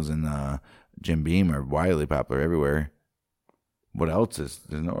Daniels and Jim Beam are widely popular everywhere. What else is...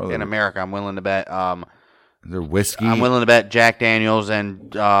 There's no other... In America, I'm willing to bet... They're whiskey? I'm willing to bet Jack Daniels and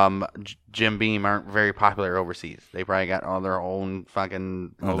Jim Beam aren't very popular overseas. They probably got all their own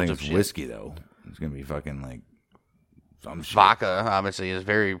fucking... I don't think it's shit. whiskey, though. It's going to be fucking like... Vodka, obviously, is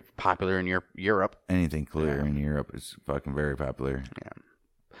very popular in Europe. Anything clear in Europe is fucking very popular. Yeah.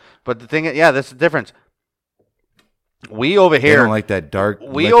 But the thing, that's the difference. We over here... They don't like that dark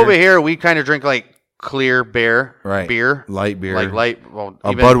liquor. Over here, we kind of drink like clear beer. Light beer. Like light... Well,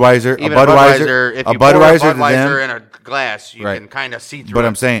 a Budweiser. Even a Budweiser. If a you Budweiser pour a to Budweiser them, in a glass, you can kind of see through But it.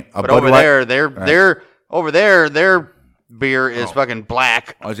 I'm saying... But over there, their beer is fucking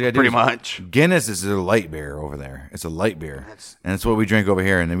black, pretty much. Guinness is a light beer over there. It's a light beer. And it's what we drink over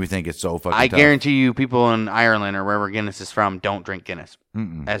here, and then we think it's so fucking I tough. guarantee you people in Ireland or wherever Guinness is from don't drink Guinness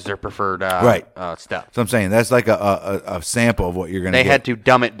as their preferred stuff. So I'm saying that's like a sample of what you're going to get. They had to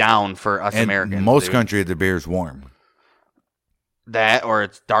dumb it down for us Americans. Most country, the beer's warm. That, or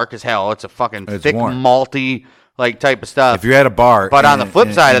it's dark as hell. It's a fucking thick, warm. malty... like type of stuff. If you're at a bar, but on the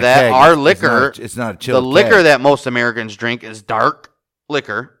flip side of that, our liquor, it's not a chilled the liquor keg. that most Americans drink is dark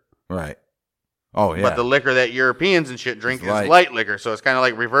liquor. Right. Oh yeah. But the liquor that Europeans and shit drink is light liquor. So it's kind of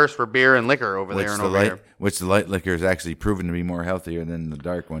like reverse for beer and liquor over there and over here. Which the light liquor is actually proven to be more healthier than the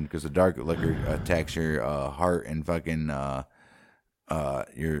dark one, because the dark liquor attacks your heart and fucking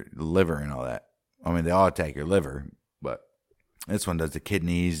your liver and all that. I mean, they all attack your liver, but this one does the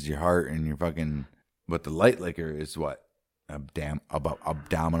kidneys, your heart, and your fucking. But the light liquor is what?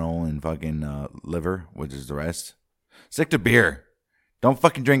 Abdominal and fucking liver, which is the rest. Stick to beer. Don't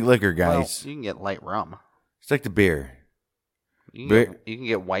fucking drink liquor, guys. Well, you can get light rum. It's like the beer. You can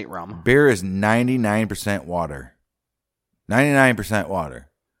get white rum. Beer is 99% water. 99% water.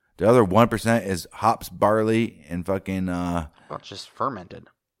 The other 1% is hops, barley, and fucking... Well, it's just fermented.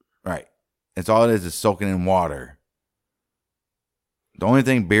 Right. It's all it is soaking in water. The only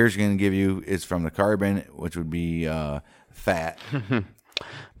thing beer's going to give you is from the carbon, which would be fat.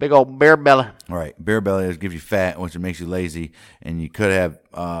 Big old beer belly. Right. Beer belly gives you fat, which makes you lazy, and you could have,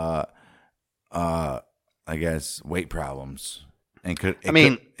 I guess, weight problems. And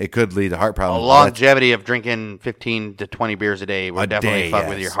it could lead to heart problems. A longevity of drinking 15 to 20 beers a day would definitely fuck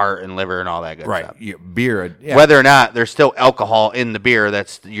with your heart and liver and all that good stuff. Right. Beer. Yeah. Whether or not there's still alcohol in the beer,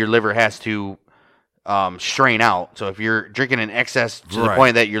 that's your liver has to strain out. So if you're drinking in excess to the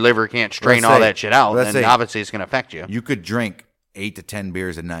point that your liver can't strain all that shit out, then obviously it's going to affect you. You could drink 8 to 10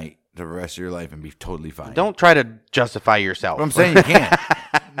 beers a night the rest of your life and be totally fine. Don't try to justify yourself. But I'm saying you can't.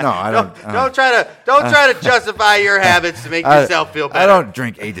 No, I don't. Don't try to justify your habits to make yourself feel better. I don't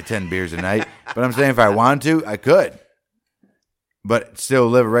drink 8 to 10 beers a night, but I'm saying if I wanted to, I could. But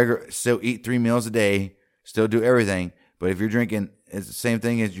still still eat 3 meals a day, still do everything. But if you're drinking, it's the same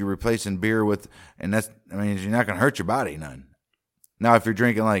thing as you're replacing beer with, and you're not going to hurt your body none. Now, if you're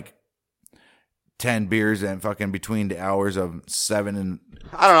drinking like 10 beers and fucking between the hours of 7 and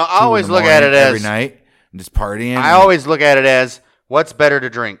I don't know. I always look at it as every night and just partying. I always look at it as what's better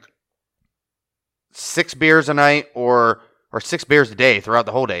to drink, 6 beers a night or 6 beers a day throughout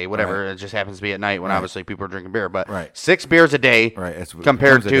the whole day, whatever. Right. It just happens to be at night when obviously people are drinking beer. But 6 beers a day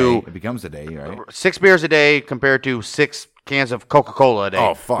compared to it becomes a day, right? 6 beers a day compared to 6 cans of Coca-Cola a day.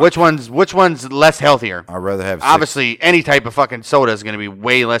 Oh fuck! Which one's less healthier? I'd rather have 6. Obviously any type of fucking soda is going to be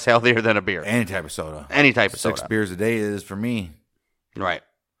way less healthier than a beer. Any type of soda. 6 beers a day is for me. Right.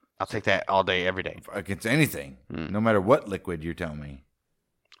 I'll take that all day, every day. Against anything, no matter what liquid you tell me.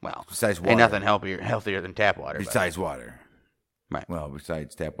 Well, besides water, ain't nothing healthier than tap water. Besides water, right? Well,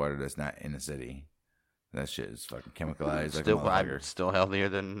 besides tap water that's not in the city, that shit is fucking chemicalized. Still healthier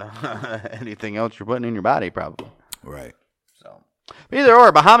than anything else you're putting in your body, probably. Right. So, but either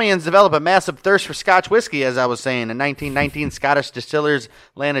or, Bahamians develop a massive thirst for Scotch whiskey, as I was saying. In 1919, Scottish distillers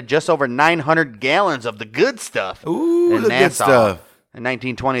landed just over 900 gallons of the good stuff. Ooh, in the Nassau. good stuff. In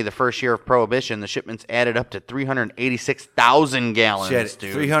 1920, the first year of Prohibition, the shipments added up to 386,000 gallons. Shit,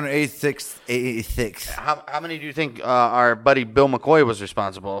 dude. 386. How many do you think our buddy Bill McCoy was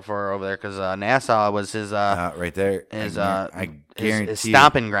responsible for over there? Because Nassau was his right there. His his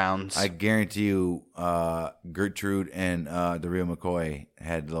stomping grounds. I guarantee you, Gertrude and the real McCoy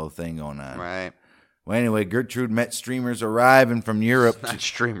had a little thing going on. Right. Well, anyway, Gertrude met streamers arriving from Europe. Not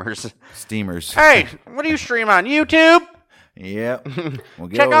streamers. Steamers. Hey, what do you stream on? YouTube? Yep.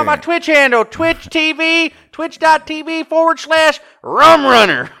 Check out my Twitch handle, Twitch TV,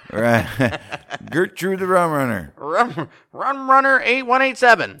 twitch.tv/rumrunner. Right. Gertrude the Rum Runner. Rum Runner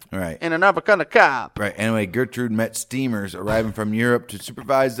 8187. Right. In an uppercut cop. Right. Anyway, Gertrude met steamers arriving from Europe to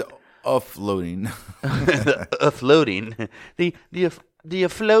supervise the offloading. The offloading. The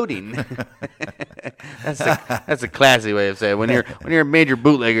offloading. That's a classy way of saying it. When you're a major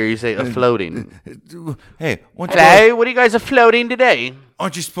bootlegger, you say offloading. Hey, hello, what are you guys offloading today?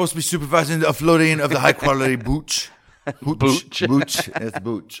 Aren't you supposed to be supervising the offloading of the high quality booch? Booch. That's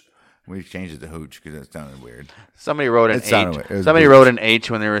booch. We changed it to hooch because that sounded weird. Somebody wrote an H. Somebody wrote an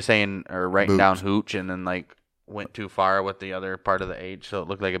H when they were saying or writing down hooch, and then went too far with the other part of the H, so it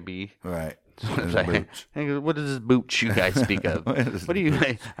looked like a B. Right. What is this booch you guys speak of? Are you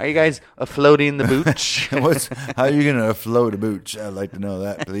guys afloating the booch? How are you going to afloat a booch? I'd like to know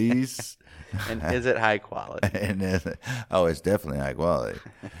that, please. And is it high quality? It's definitely high quality.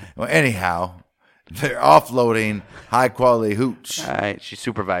 Well, anyhow, they're offloading high quality hooch. All right, she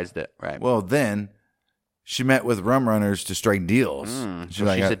supervised it, right? Well, then she met with rum runners to strike deals. She's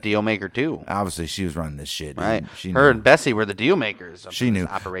a deal maker too. Obviously, she was running this shit. Right. Her and Bessie were the deal makers. She knew.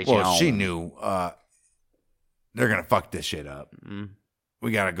 Operation. Well, she knew they're gonna fuck this shit up.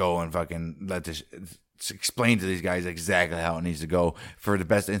 We gotta go and fucking explain to these guys exactly how it needs to go for the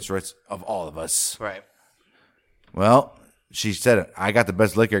best interests of all of us. Right. Well, she said it. I got the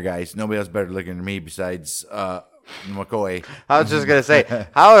best liquor, guys. Nobody else better liquor than me besides McCoy. I was just gonna say,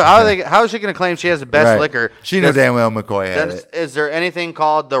 how is she gonna claim she has the best liquor? She knew damn well McCoy had it. Is there anything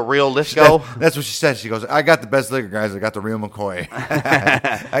called the real Lithgow? That's what she said. She goes, "I got the best liquor, guys. I got the real McCoy."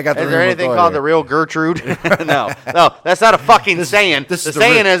 I got the. Is there anything called the real Gertrude? No, that's not a fucking saying. The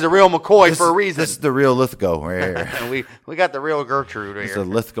saying is the real McCoy for a reason. This is the real Lithgow right here. we got the real Gertrude right here. It's a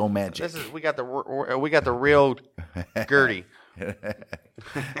Lithgow magic. We got the real Gertie. Fucking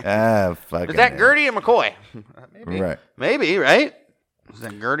is that Gertie or McCoy? Maybe. Right. Maybe, right? Is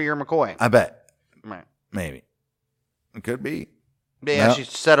that Gertie or McCoy? I bet. Right. Maybe. It could be. Yeah, No. she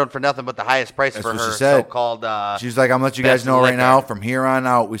settled for nothing but the highest price That's for what her she said. so-called She's like, I'm going to let you guys best know right liquor. now, from here on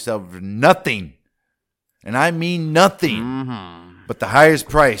out, we sell for nothing. And I mean nothing. Mm-hmm. But the highest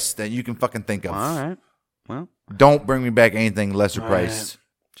price that you can fucking think of. All right. Well, don't bring me back anything lesser priced.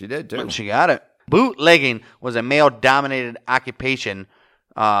 She did, too. She got it. Bootlegging was a male-dominated occupation,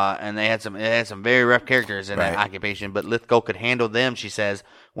 and it had some very rough characters in that occupation, but Lithgow could handle them, she says.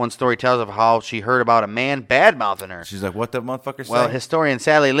 One story tells of how she heard about a man bad-mouthing her. She's like, what the motherfucker say? Well, historian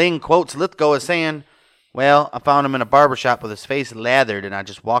Sally Ling quotes Lithgow as saying, well, I found him in a barbershop with his face lathered, and I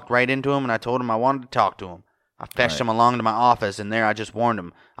just walked right into him, and I told him I wanted to talk to him. I fetched him along to my office, and there I just warned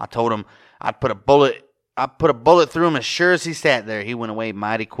him. I told him I'd put a bullet through him as sure as he sat there. He went away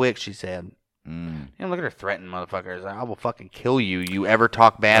mighty quick, she said. You know, look at her threatening motherfuckers. I will fucking kill you. You ever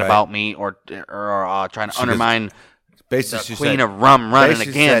talk bad about me or trying to undermine the queen of rum running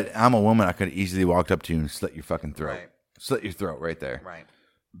again. Said, I'm a woman. I could have easily walked up to you and slit your fucking throat. Right. Slit your throat right there. Right.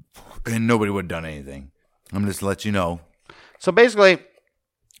 And nobody would have done anything. I'm just to let you know. So basically,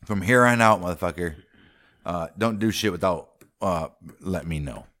 from here on out, motherfucker, don't do shit without let me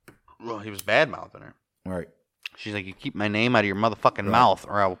know. Well, he was bad-mouthing her. Right. She's like, you keep my name out of your motherfucking mouth,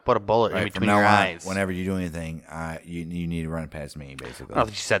 or I will put a bullet in between your eyes. Whenever you do anything, you need to run it past me, basically. I don't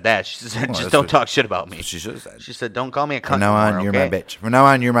think she said that. She said, just don't talk shit about me. She should have said. She said, don't call me a cunt. From now on, anymore, you're okay? my bitch. From now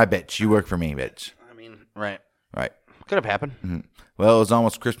on, you're my bitch. You work for me, bitch. I mean, right. Right. Could have happened. Mm-hmm. Well, it was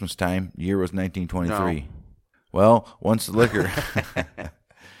almost Christmas time. Year was 1923. No. Well, once the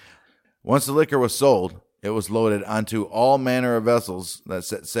liquor was sold, it was loaded onto all manner of vessels that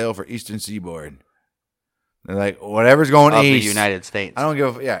set sail for eastern seaboard. They're like, whatever's going of east. the United States. I don't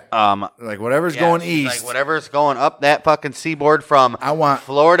give a like whatever's going east. Like whatever's going up that fucking seaboard from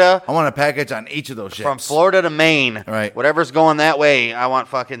Florida. I want a package on each of those ships. From Florida to Maine. Right. Whatever's going that way, I want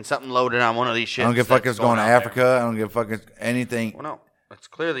fucking something loaded on one of these ships. I don't give a fuck if it's going to Africa. I don't give a fuck if anything. Well, no. It's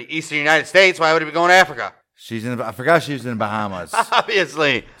clearly eastern United States. Why would it be going to Africa? I forgot she was in the Bahamas.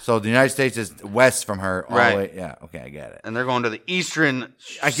 Obviously. So the United States is west from her all the way. Yeah, okay, I get it. And they're going to the eastern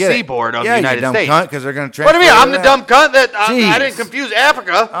seaboard of the United States. Cunt, because they're going to What do you mean? I'm the dumb cunt that I didn't confuse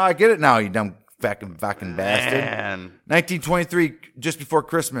Africa. Oh, I get it now, you dumb fucking bastard. Man. 1923, just before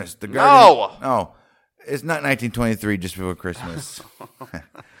Christmas. The Guardian, No. No, it's not 1923, just before Christmas.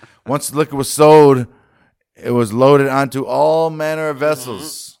 Once the liquor was sold, it was loaded onto all manner of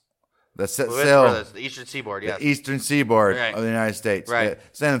vessels. That set sail. The eastern seaboard, yes. The eastern seaboard of the United States. Right.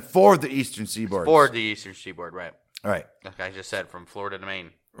 Saying for the eastern seaboard. For the eastern seaboard, right. Right. Like I just said, from Florida to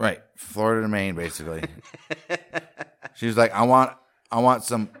Maine. Right. Florida to Maine, basically. She was like, I want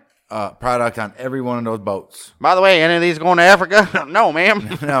some product on every one of those boats. By the way, any of these going to Africa? No,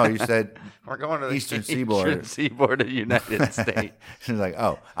 ma'am. No, you said we're going to the eastern seaboard. Eastern seaboard of the United States. She's like,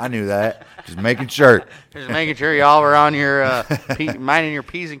 oh, I knew that. Just making sure. Just making sure y'all were on your minding your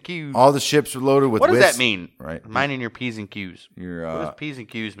P's and Q's. All the ships were loaded with What does that mean? Right. Minding your P's and Q's. What does P's and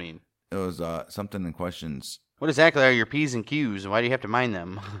Q's mean? It was something in questions. What exactly are your P's and Q's? Why do you have to mind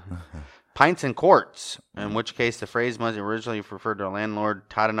them? Pints and quarts, in which case the phrase was originally referred to a landlord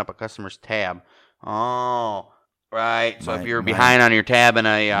totting up a customer's tab. Oh, right. So if you're behind on your tab in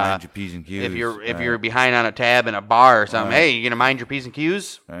a mind your P's and Q's. If you're behind on a tab in a bar or something, hey, you gonna mind your P's and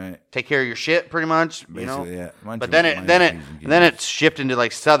Q's? Right. Take care of your shit, pretty much. Basically, yeah. But then it's shifted into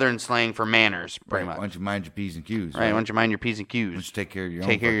like Southern slang for manners, pretty much. Why don't you mind your P's and Q's? Right. Why don't you mind your P's and Q's? Why don't you take care of your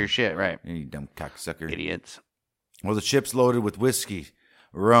Take care of your shit, right? You dumb cocksucker. Idiots. Well, the ship's loaded with whiskey,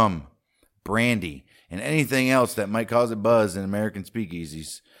 rum, brandy, and anything else that might cause a buzz in American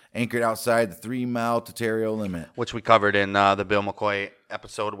speakeasies, anchored outside the 3-mile Ontario limit. Which we covered in the Bill McCoy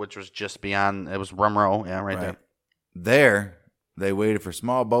episode, which was just beyond, it was Rum Row, right there. There, they waited for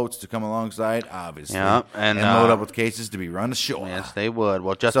small boats to come alongside, obviously, and load up with cases to be run ashore. Yes, they would.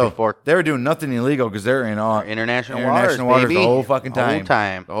 Well, before. They were doing nothing illegal because they're in all international waters, baby. The whole fucking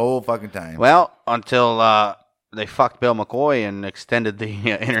time. The whole fucking time. Well, until they fucked Bill McCoy and extended the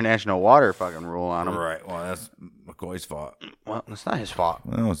international water fucking rule on him. Right. Well, that's McCoy's fault. Well, it's not his fault.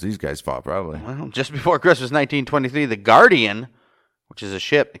 Well, it's these guys' fault, probably. Well, just before Christmas 1923, the Guardian, which is a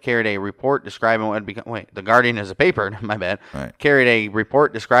ship that carried a report describing what had become... Wait, the Guardian is a paper, my bad. Right. Carried a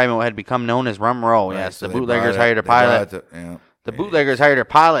report describing what had become known as Rum Row. Right, yes, so the bootleggers hired a pilot. The bootleggers hired a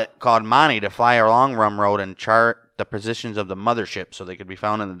pilot called Monty to fly along Rum Road and chart the positions of the mothership so they could be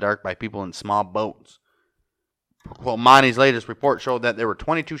found in the dark by people in small boats. Well, Monty's latest report showed that there were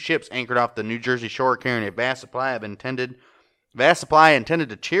 22 ships anchored off the New Jersey shore carrying a vast supply intended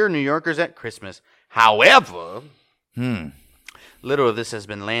to cheer New Yorkers at Christmas. However, little of this has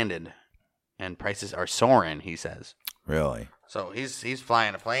been landed, and prices are soaring, he says. Really? So he's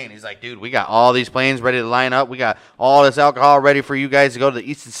flying a plane. He's like, dude, we got all these planes ready to line up. We got all this alcohol ready for you guys to go to the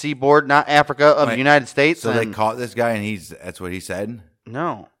eastern seaboard, not Africa, of the United States. So they caught this guy, and that's what he said?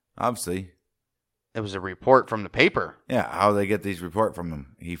 No. Obviously. It was a report from the paper. Yeah, how do they get these report from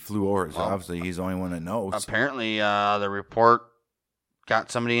him? He flew over, so obviously he's the only one that knows. Apparently, the report got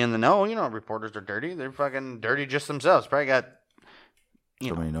somebody in the know. You know, reporters are dirty. They're fucking dirty just themselves. Probably got,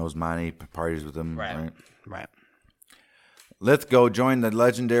 somebody knows money, parties with them. Right. Lithgow joined the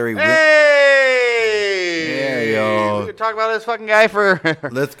legendary... Hey! Yeah, yo. We could talk about this fucking guy for...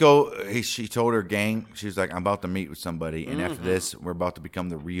 Lithgow, she told her gang, she was like, I'm about to meet with somebody, and after this, we're about to become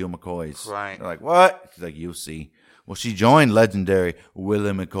the real McCoys. Right. They're like, what? She's like, you'll see. Well, she joined legendary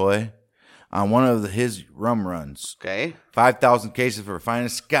Willie McCoy on one of his rum runs. Okay. 5,000 cases for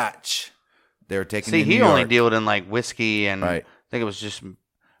finest scotch. They were taking See, to New he York. only dealed in like whiskey and Right. I think it was just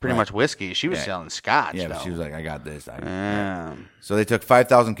pretty much whiskey. She was selling scotch, Yeah, though. but she was like, I got this. So they took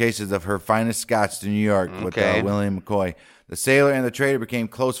 5,000 cases of her finest scotch to New York with William McCoy. The sailor and the trader became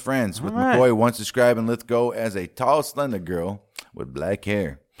close friends, with McCoy once describing Lithgow as a tall, slender girl with black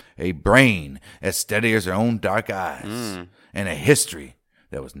hair, a brain as steady as her own dark eyes, and a history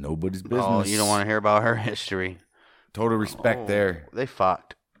that was nobody's business. Oh, you don't want to hear about her history. Total respect there. They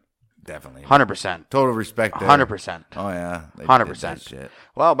fucked. Definitely. 100%. Total respect there. 100%. Oh, yeah. 100%.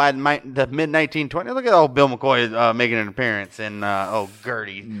 Well, by the mid-1920s, look at old Bill McCoy making an appearance in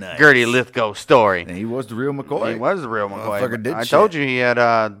Gertie Lithgow's story. And he was the real McCoy. He was the real McCoy. I shit. told you he had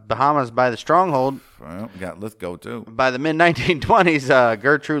Bahamas by the stronghold. Well, got Lithgow, too. By the mid-1920s,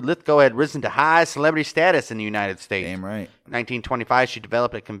 Gertrude Lithgow had risen to high celebrity status in the United States. Damn right. In 1925, she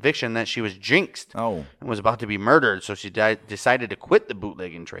developed a conviction that she was jinxed and was about to be murdered, so she decided to quit the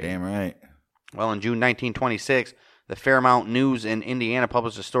bootlegging trade. Damn right. Well, in June 1926, the Fairmount News in Indiana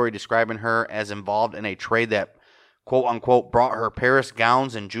published a story describing her as involved in a trade that, quote-unquote, brought her Paris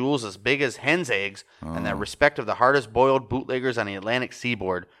gowns and jewels as big as hen's eggs and the respect of the hardest-boiled bootleggers on the Atlantic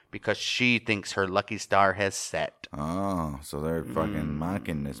seaboard because she thinks her lucky star has set. Oh, so they're fucking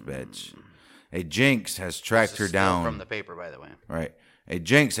mocking this bitch. A jinx has tracked her down. From the paper, by the way. Right. A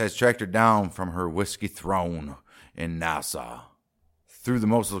jinx has tracked her down from her whiskey throne in Nassau, through the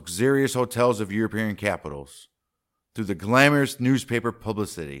most luxurious hotels of European capitals, through the glamorous newspaper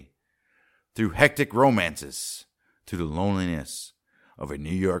publicity, through hectic romances, to the loneliness of a New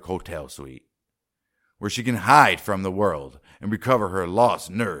York hotel suite, where she can hide from the world and recover her lost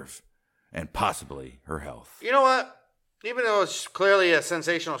nerve and possibly her health. You know what? Even though it's clearly a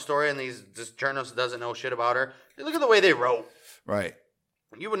sensational story and this journalist doesn't know shit about her, look at the way they wrote. Right.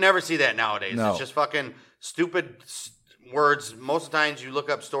 You would never see that nowadays. No. It's just fucking stupid words. Most of the times you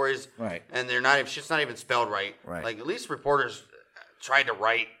look up stories and they're not even, shit's not even spelled right. Like, at least reporters tried to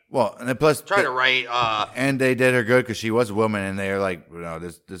write. Well, and then plus... to write... and they did her good because she was a woman, and they were like,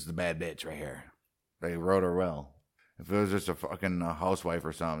 this is the bad bitch right here. They wrote her well. If it was just a fucking housewife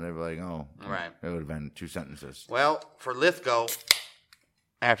or something, they'd be like, oh. Right. It would have been 2 sentences. Well, for Lithgow,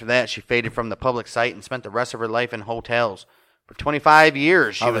 after that, she faded from the public sight and spent the rest of her life in hotels. For 25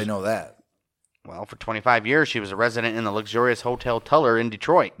 years, How do they know that? Well, for 25 years, she was a resident in the luxurious Hotel Tuller in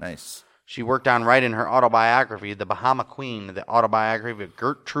Detroit. Nice. She worked on writing her autobiography, The Bahama Queen, the autobiography of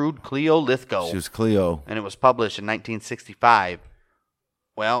Gertrude Cleo Lithgow. She was Cleo. And it was published in 1965.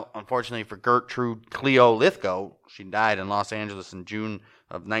 Well, unfortunately for Gertrude Cleo Lithgow, she died in Los Angeles in June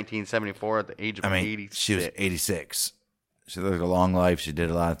of 1974 at the age of 86. She was 86. She lived a long life. She did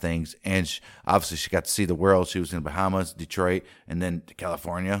a lot of things. And obviously, she got to see the world. She was in the Bahamas, Detroit, and then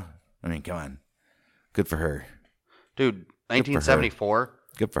California. I mean, come on. Good for her. Dude, 1974.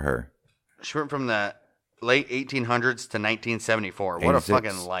 Good for her. She went from the late 1800s to 1974. What a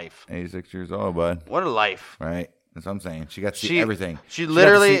fucking life. 86 years old, bud. What a life. Right. That's what I'm saying. She got to see everything. She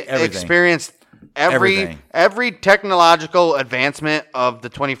literally experienced every technological advancement of the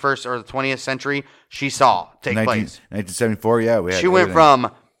 21st or the 20th century she saw take place. 1974, yeah. She went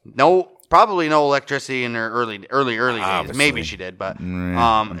from probably no electricity in her early days. Obviously. Maybe she did, but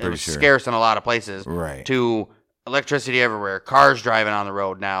it was scarce in a lot of places. Right. To electricity everywhere, cars driving on the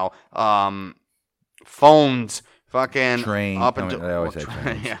road now, phones, fucking train. Up until I always say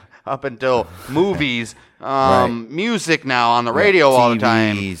trains. Yeah, up until movies, music now on the radio all the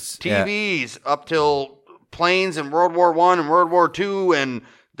time, TVs, up till planes in World War I and World War II and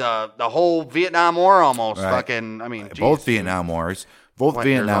the whole Vietnam War almost. Fucking, I mean, both Vietnam Wars. Both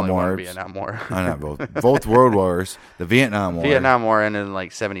Vietnam Wars. Vietnam War. Not both. Both World Wars. The Vietnam War. Vietnam War ended in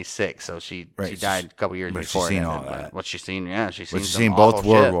like 76, so she died a couple years before. She's seen all that. What she's seen, yeah, she's seen both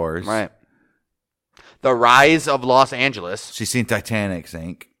World Wars. Right. The rise of Los Angeles. She's seen Titanic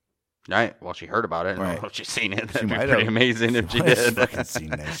sink. Right. Well, she heard about it. Right. Well, she's seen it. She That'd be might pretty have. amazing if she She might did. have fucking seen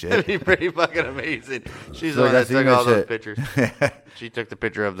that shit. That'd be pretty fucking amazing. She's So the one that that's took even all those shit. pictures. She took the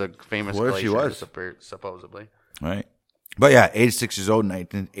picture of the famous What if she glacier, was? supposedly. Right. But yeah, 86 years old,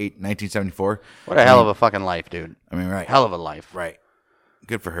 1974. What a hell of a fucking life, dude. I mean, right. Hell of a life. Right.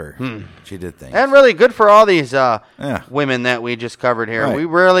 Good for her. She did things. And really good for all these women that we just covered here. Right. You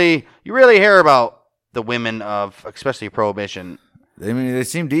really hear about the women of, especially Prohibition. I mean, they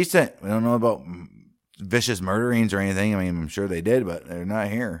seem decent. We don't know about vicious murderings or anything. I mean, I'm sure they did, but they're not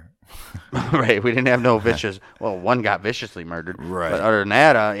here. Right. We didn't have no vicious. Well, one got viciously murdered. Right. But other than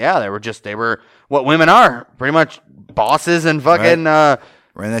that, they were what women are. Pretty much bosses and fucking. Ran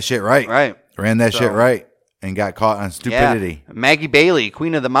that shit right. Right. Ran that shit right. And got caught on stupidity. Yeah. Maggie Bailey,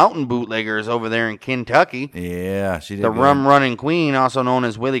 queen of the mountain bootleggers over there in Kentucky. Yeah, she did. The rum running queen, also known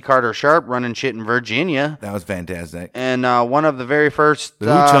as Willie Carter Sharp, running shit in Virginia. That was fantastic. And one of the very first the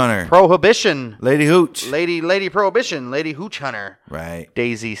Hooch Hunter. Prohibition. Lady Hooch. Lady Prohibition. Lady Hooch Hunter. Right.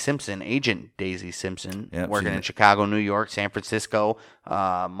 Daisy Simpson. Agent Daisy Simpson. Yep, working in Chicago, New York, San Francisco.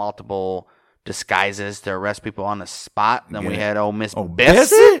 Multiple disguises to arrest people on the spot. Then we had Miss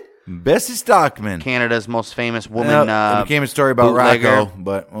Bessie. Bessie Stockman. Canada's most famous woman. It became a story about bootlegger. Rocco,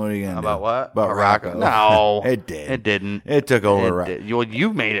 but what are you going to do? About what? About Rocco. No. It did. It didn't. It took over Rocco.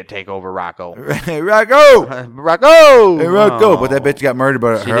 You made it take over Rocco. Rocco! Rocco! Hey, Rocco! But that bitch got murdered,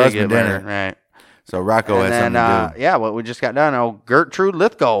 but her husband didn't. Right. So Rocco had something to do. Yeah, what we just got done. Gertrude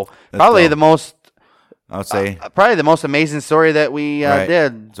Lithgow. Probably the most... I'll say probably the most amazing story that we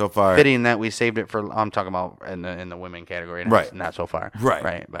did so far. Fitting that we saved it for. I'm talking about in the women category, right? Not so far,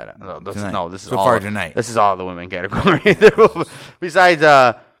 right? But this is so all far tonight. This is all the women category.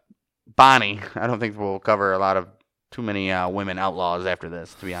 Besides Bonnie, I don't think we'll cover a lot of too many women outlaws after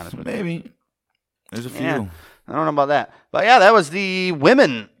this. To be honest with you, maybe there's a few. Yeah, I don't know about that, but yeah, that was the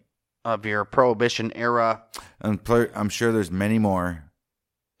women of your Prohibition era. I'm sure there's many more.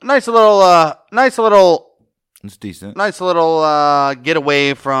 Nice little. It's decent. Nice little get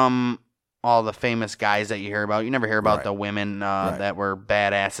away from all the famous guys that you hear about. You never hear about the women that were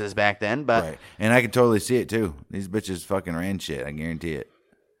badasses back then, but and I can totally see it too. These bitches fucking ran shit. I guarantee it.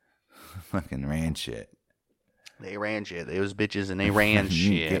 Fucking ran shit. They ran shit. They was bitches and they ran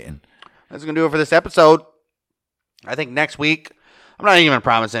shit. That's gonna do it for this episode. I think next week. I'm not even going to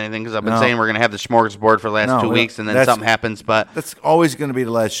promise anything because I've been saying we're going to have the smorgasbord for the last 2 weeks and then something happens. But that's always going to be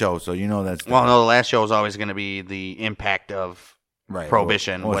the last show, so you know that's... Well, no, the last show is always going to be the impact of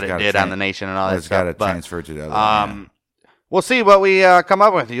Prohibition, what it did on the nation and all that stuff. It's got to transfer to the other We'll see what we come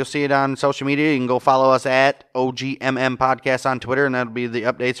up with. You'll see it on social media. You can go follow us at OGMM Podcast on Twitter, and that'll be the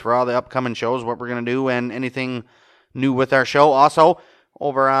updates for all the upcoming shows, what we're going to do, and anything new with our show. Also...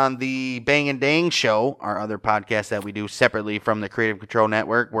 over on the Bang and Dang Show, our other podcast that we do separately from the Creative Control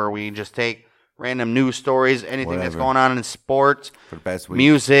Network, where we just take random news stories, anything that's going on in sports, for the past week.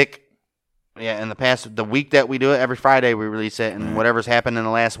 Music. Yeah, in the week that we do it, every Friday we release it, and whatever's happened in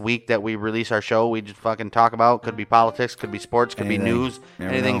the last week that we release our show, we just fucking talk about. Could be politics, could be sports, could be news,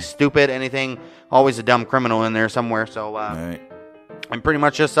 anything stupid, anything, always a dumb criminal in there somewhere. So, and pretty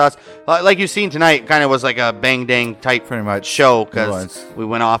much just us. Like you've seen tonight, kind of was like a Bang Dang type pretty much show because we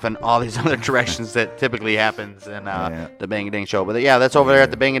went off in all these other directions that typically happens in the Bang Dang Show. But yeah, that's over there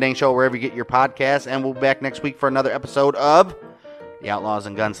at the Bang Dang Show, wherever you get your podcasts. And we'll be back next week for another episode of the Outlaws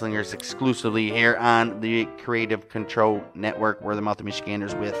and Gunslingers exclusively here on the Creative Control Network. We're the Mouth of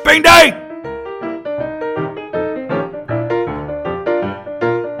Michiganders with Bang Dang!